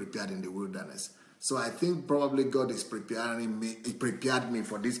are being prepared in the wilderness. So I think probably God is preparing me. He prepared me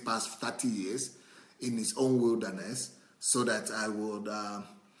for these past 30 years in his own wilderness so that I would,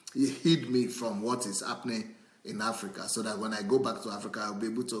 he hid me from what is happening in Africa, so that when I go back to Africa, I'll be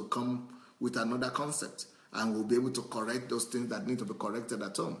able to come with another concept, and we'll be able to correct those things that need to be corrected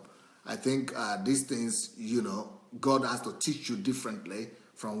at home. I think these things, you know, God has to teach you differently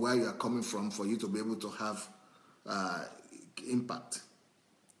from where you are coming from for you to be able to have impact.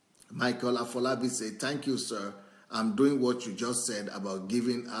 Michael Afolabi said, thank you, sir. I'm doing what you just said about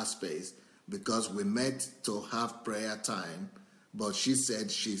giving her space, because we met to have prayer time, but she said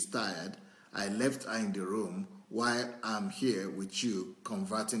she's tired. I left her in the room while I'm here with you,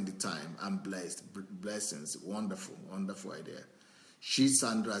 converting the time. I'm blessed. Blessings. Wonderful, wonderful idea. She,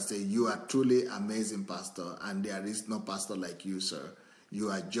 Sandra, said, you are truly amazing, Pastor, and there is no pastor like you, sir. You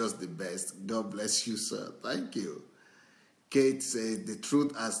are just the best. God bless you, sir. Thank you. Kate says, the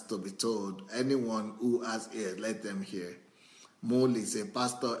truth has to be told. Anyone who has ears, let them hear. Molly says,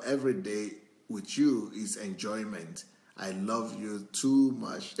 Pastor, every day with you is enjoyment. I love you too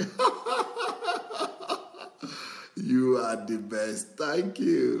much. You are the best. Thank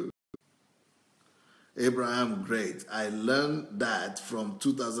you. Abraham, great. I learned that from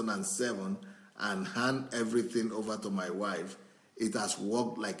 2007 and hand everything over to my wife. It has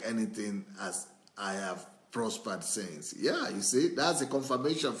worked like anything as I have prospered since. Yeah, you see, that's a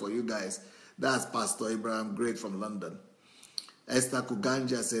confirmation for you guys. That's Pastor Abraham, great from London. Esther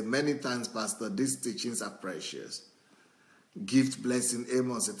Kuganja said, many times, Pastor, these teachings are precious. Gift blessing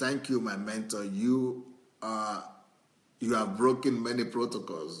Amos said, thank you, my mentor. You have broken many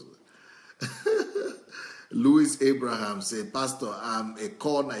protocols. Louis Abraham said, Pastor, I'm a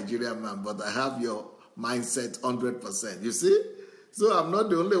core Nigerian man, but I have your mindset 100%. You see? So I'm not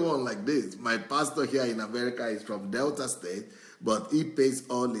the only one like this. My pastor here in America is from Delta State, but he pays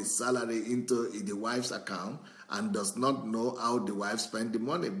all his salary into the wife's account and does not know how the wife spends the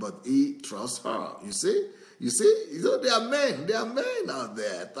money, but he trusts her. You see? You know, there are men out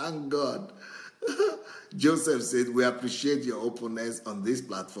there. Thank God. Joseph said, we appreciate your openness on this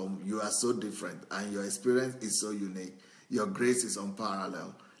platform. You are so different, and your experience is so unique. Your grace is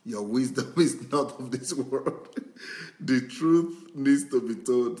unparalleled. Your wisdom is not of this world. The truth needs to be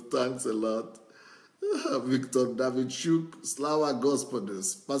told. Thanks a lot. Victor David Shuk, Slava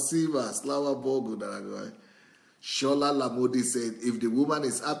Gospodus, Pasiva, Slava Bogu, Daragoi. Shola Lamodi said, if the woman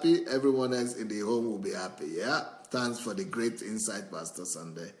is happy, everyone else in the home will be happy. Yeah, thanks for the great insight, Pastor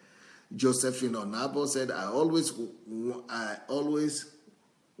Sunday. Josephine Onabo said, I always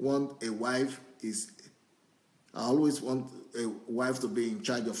want a wife to be in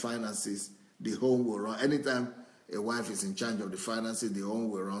charge of finances. The home will run. Anytime a wife is in charge of the finances, the home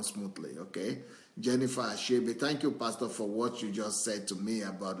will run smoothly. Okay. Jennifer Ashebe, thank you, Pastor, for what you just said to me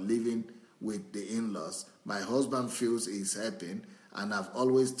about living with the in-laws. My husband feels he's helping, and I've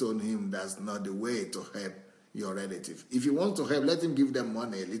always told him that's not the way to help your relative. If you want to help, let him give them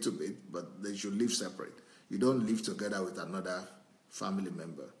money a little bit, but they should live separate. You don't live together with another family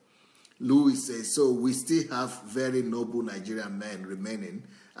member. Louis says, so we still have very noble Nigerian men remaining,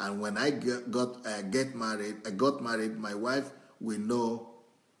 and when I got married, my wife will know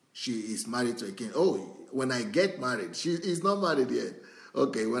she is married to a king. Oh, when I get married, she is not married yet.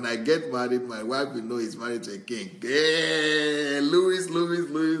 Okay, when I get married, my wife will know he's married to a king. Yeah, Louis.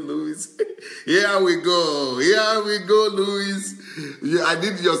 Here we go, Louis. I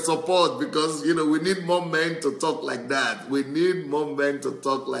need your support because, you know, we need more men to talk like that. We need more men to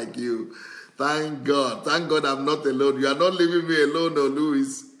talk like you. Thank God I'm not alone. You are not leaving me alone, oh,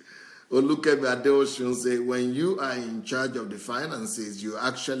 Louis. Olukemi Adeoshun say, when you are in charge of the finances, you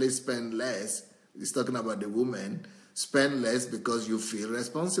actually spend less. He's talking about the woman. Spend less because you feel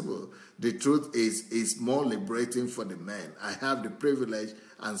responsible. The truth is, it's more liberating for the men. I have the privilege,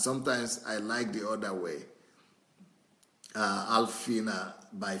 and sometimes I like the other way. Alfina,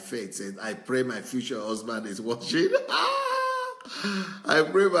 by faith, said, I pray my future husband is watching. I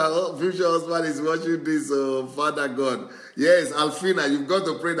pray my future husband is watching this, Father God. Yes, Alfina, you've got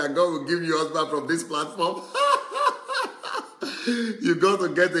to pray that God will give you a husband from this platform. You got to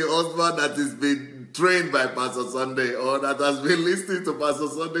get a husband that is been trained by Pastor Sunday or that has been listening to Pastor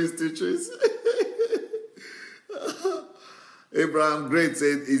Sunday's teachings. Abraham Great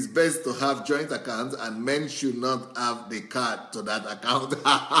said it's best to have joint accounts and men should not have the card to that account.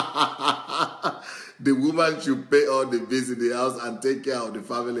 The woman should pay all the bills in the house and take care of the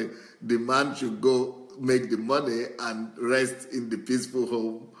family. The man should go make the money and rest in the peaceful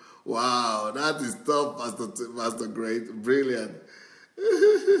home. Wow, that is tough, Pastor Great. Brilliant.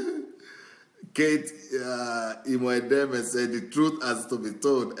 Kate Imoedeme said, the truth has to be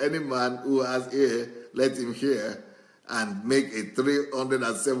told. Any man who has ear, let him hear and make a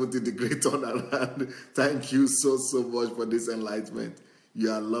 370-degree turnaround. Thank you so much for this enlightenment.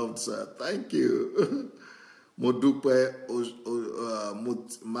 You are loved, sir. Thank you. Modupe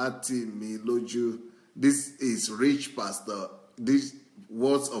Mati Miloju. This is rich, Pastor. These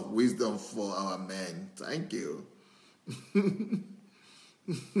words of wisdom for our men. Thank you.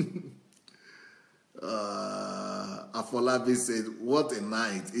 Afolabi said, what a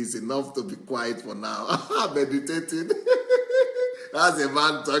night. It's enough to be quiet for now. Meditating. That's a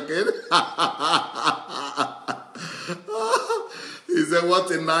man talking. He said, what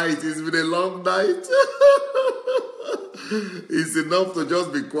a night. It's been a long night. It's enough to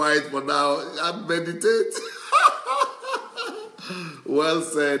just be quiet for now and meditate. Well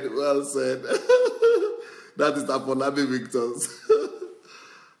said, well said. That is Afolabi Victor's.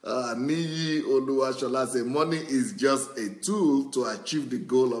 Niyi Oluwashola says, money is just a tool to achieve the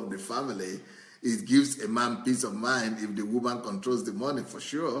goal of the family. It gives a man peace of mind if the woman controls the money, for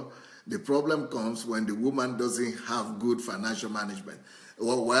sure. The problem comes when the woman doesn't have good financial management.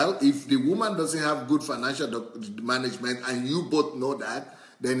 Well, if the woman doesn't have good financial management and you both know that,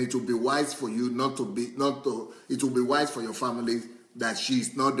 then it will be wise for you it will be wise for your family that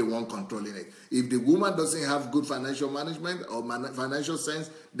she's not the one controlling it. If the woman doesn't have good financial management or financial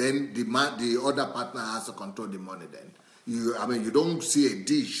sense, then the other partner has to control the money then. You don't see a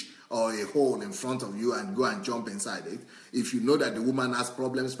dish or a hole in front of you and go and jump inside it. If you know that the woman has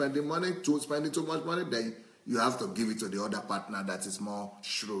problems spending too much money, then you have to give it to the other partner that is more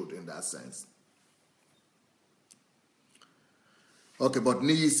shrewd in that sense. Okay, but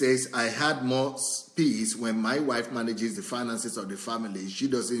Niyi says, I had more peace when my wife manages the finances of the family. She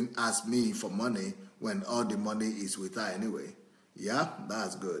doesn't ask me for money when all the money is with her anyway. Yeah,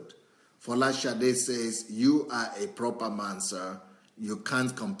 that's good. Fola Shade says, you are a proper man, sir. You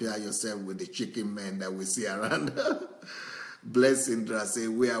can't compare yourself with the chicken men that we see around. Bless Indra say,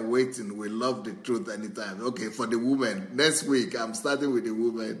 we are waiting. We love the truth anytime. Okay, for the women, next week, I'm starting with the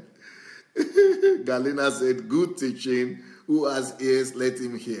women. Galina said, good teaching. Who has ears, let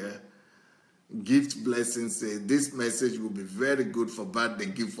him hear. Gift Blessing said, this message will be very good for birthday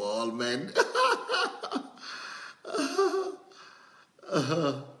gift for all men.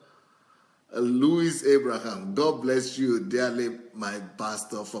 Louis Abraham, God bless you dearly, my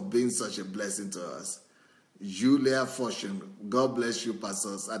pastor, for being such a blessing to us. Julia Fortune, God bless you, Pastor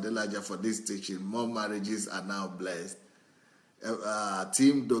Adelaja, for this teaching. More marriages are now blessed.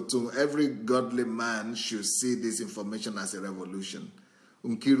 Team Dotun, every godly man should see this information as a revolution.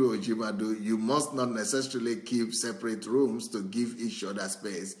 Unkiru Ojimadu, you must not necessarily keep separate rooms to give each other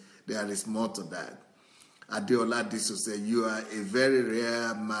space. There is more to that. Adeola Disu say, you are a very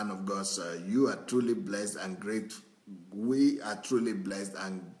rare man of God, sir. You are truly blessed and great. We are truly blessed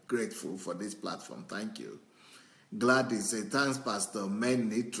and grateful for this platform. Thank you. Gladys say, thanks, Pastor. Men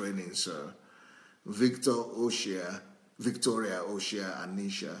need training, sir. Victoria Oshia,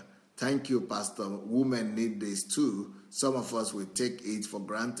 Anisha. Thank you, Pastor. Women need this too. Some of us will take it for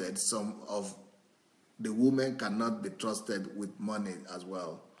granted. Some of the women cannot be trusted with money as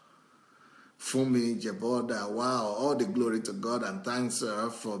well. Fumi Jeboda, wow, all the glory to God and thanks, sir,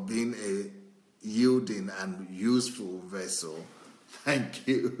 for being a yielding and useful vessel. Thank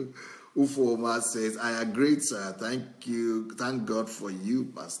you. Ufoma says, I agree, sir. Thank you. Thank God for you,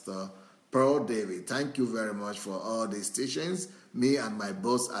 Pastor. Pearl David, thank you very much for all these teachings. Me and my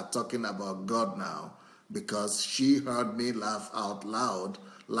boss are talking about God now because she heard me laugh out loud,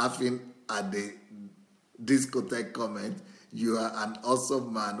 laughing at the discotheque comment. You are an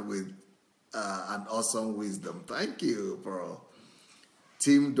awesome man with an awesome wisdom. Thank you, Pearl.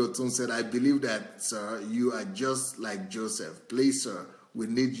 Tim Dotun said, I believe that, sir, you are just like Joseph. Please, sir, we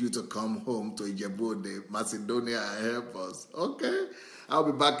need you to come home to Ijebu, Macedonia, and help us. Okay. I'll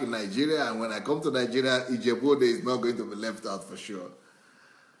be back in Nigeria, and when I come to Nigeria, Ijebu is not going to be left out for sure.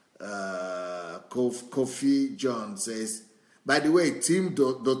 Kofi John says, by the way, Tim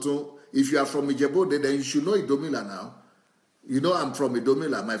Dotun, if you are from Ijebu, then you should know Idomila now. You know I'm from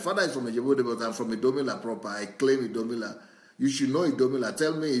Idomila. My father is from Ijebu, but I'm from Idomila proper. I claim Idomila. You should know Idomila.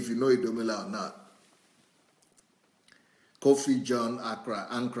 Tell me if you know Idomila or not. Kofi John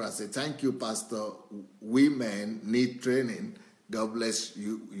Ankra said, thank you, Pastor. Women need training. God bless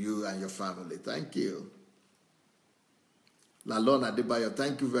you and your family. Thank you. Lalona Adebayo,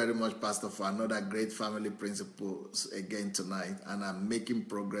 thank you very much, Pastor, for another great family principles again tonight. And I'm making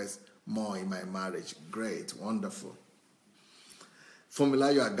progress more in my marriage. Great, wonderful.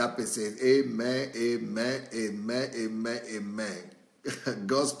 Formulayo Agape says, amen, amen, amen, amen, amen.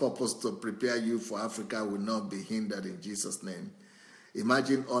 God's purpose to prepare you for Africa will not be hindered in Jesus' name.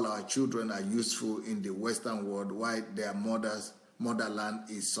 Imagine all our children are useful in the Western world while their motherland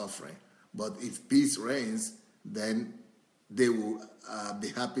is suffering. But if peace reigns, then they will be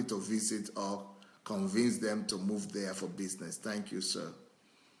happy to visit or convince them to move there for business. Thank you, sir.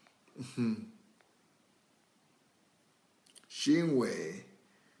 Shinwei,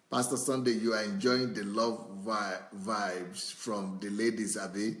 Pastor Sunday, you are enjoying the love vibes from the ladies,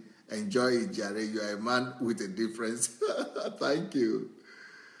 Abby. Enjoy it, Jare. You are a man with a difference. Thank you.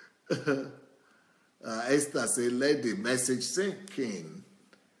 Esther said, let the message sink in.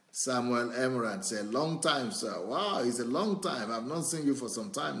 Samuel Emerald said, long time, sir. Wow, it's a long time. I've not seen you for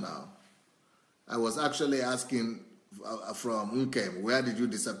some time now. I was actually asking from Nkem, where did you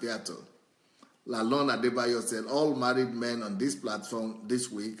disappear to? Lalon Adebayo said, all married men on this platform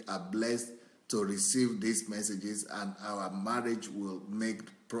this week are blessed to receive these messages, and our marriage will make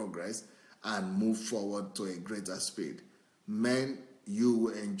progress and move forward to a greater speed. Men, you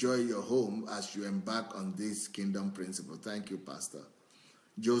will enjoy your home as you embark on this kingdom principle. Thank you, Pastor.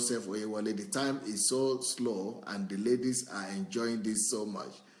 Joseph Oyewale, the time is so slow and the ladies are enjoying this so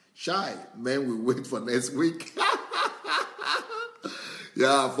much. Shy, men will wait for next week.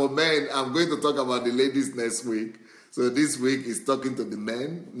 Yeah, for men, I'm going to talk about the ladies next week. So this week is talking to the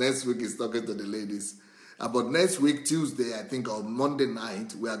men. Next week is talking to the ladies. But next week, Tuesday, I think on Monday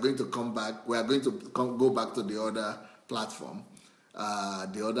night, we are going to come back. We are going to go back to the other platform.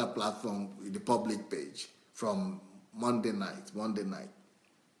 The public page from Monday night.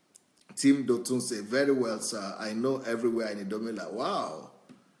 Tim Dotun say, very well, sir. I know everywhere in Idomila. Wow.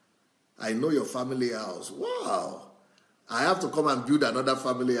 I know your family house. Wow. I have to come and build another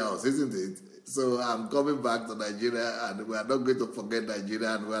family house, isn't it? So I'm coming back to Nigeria, and we are not going to forget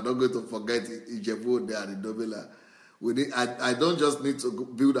Nigeria, and we are not going to forget Ijebu there in Idomila. I don't just need to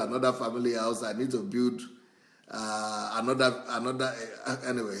build another family house. I need to build another.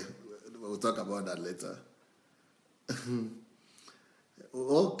 Anyway, we'll talk about that later.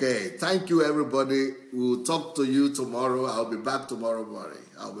 Okay, thank you, everybody. We'll talk to you tomorrow. I'll be back tomorrow morning.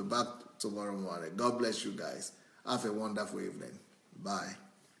 God bless you guys. Have a wonderful evening. Bye.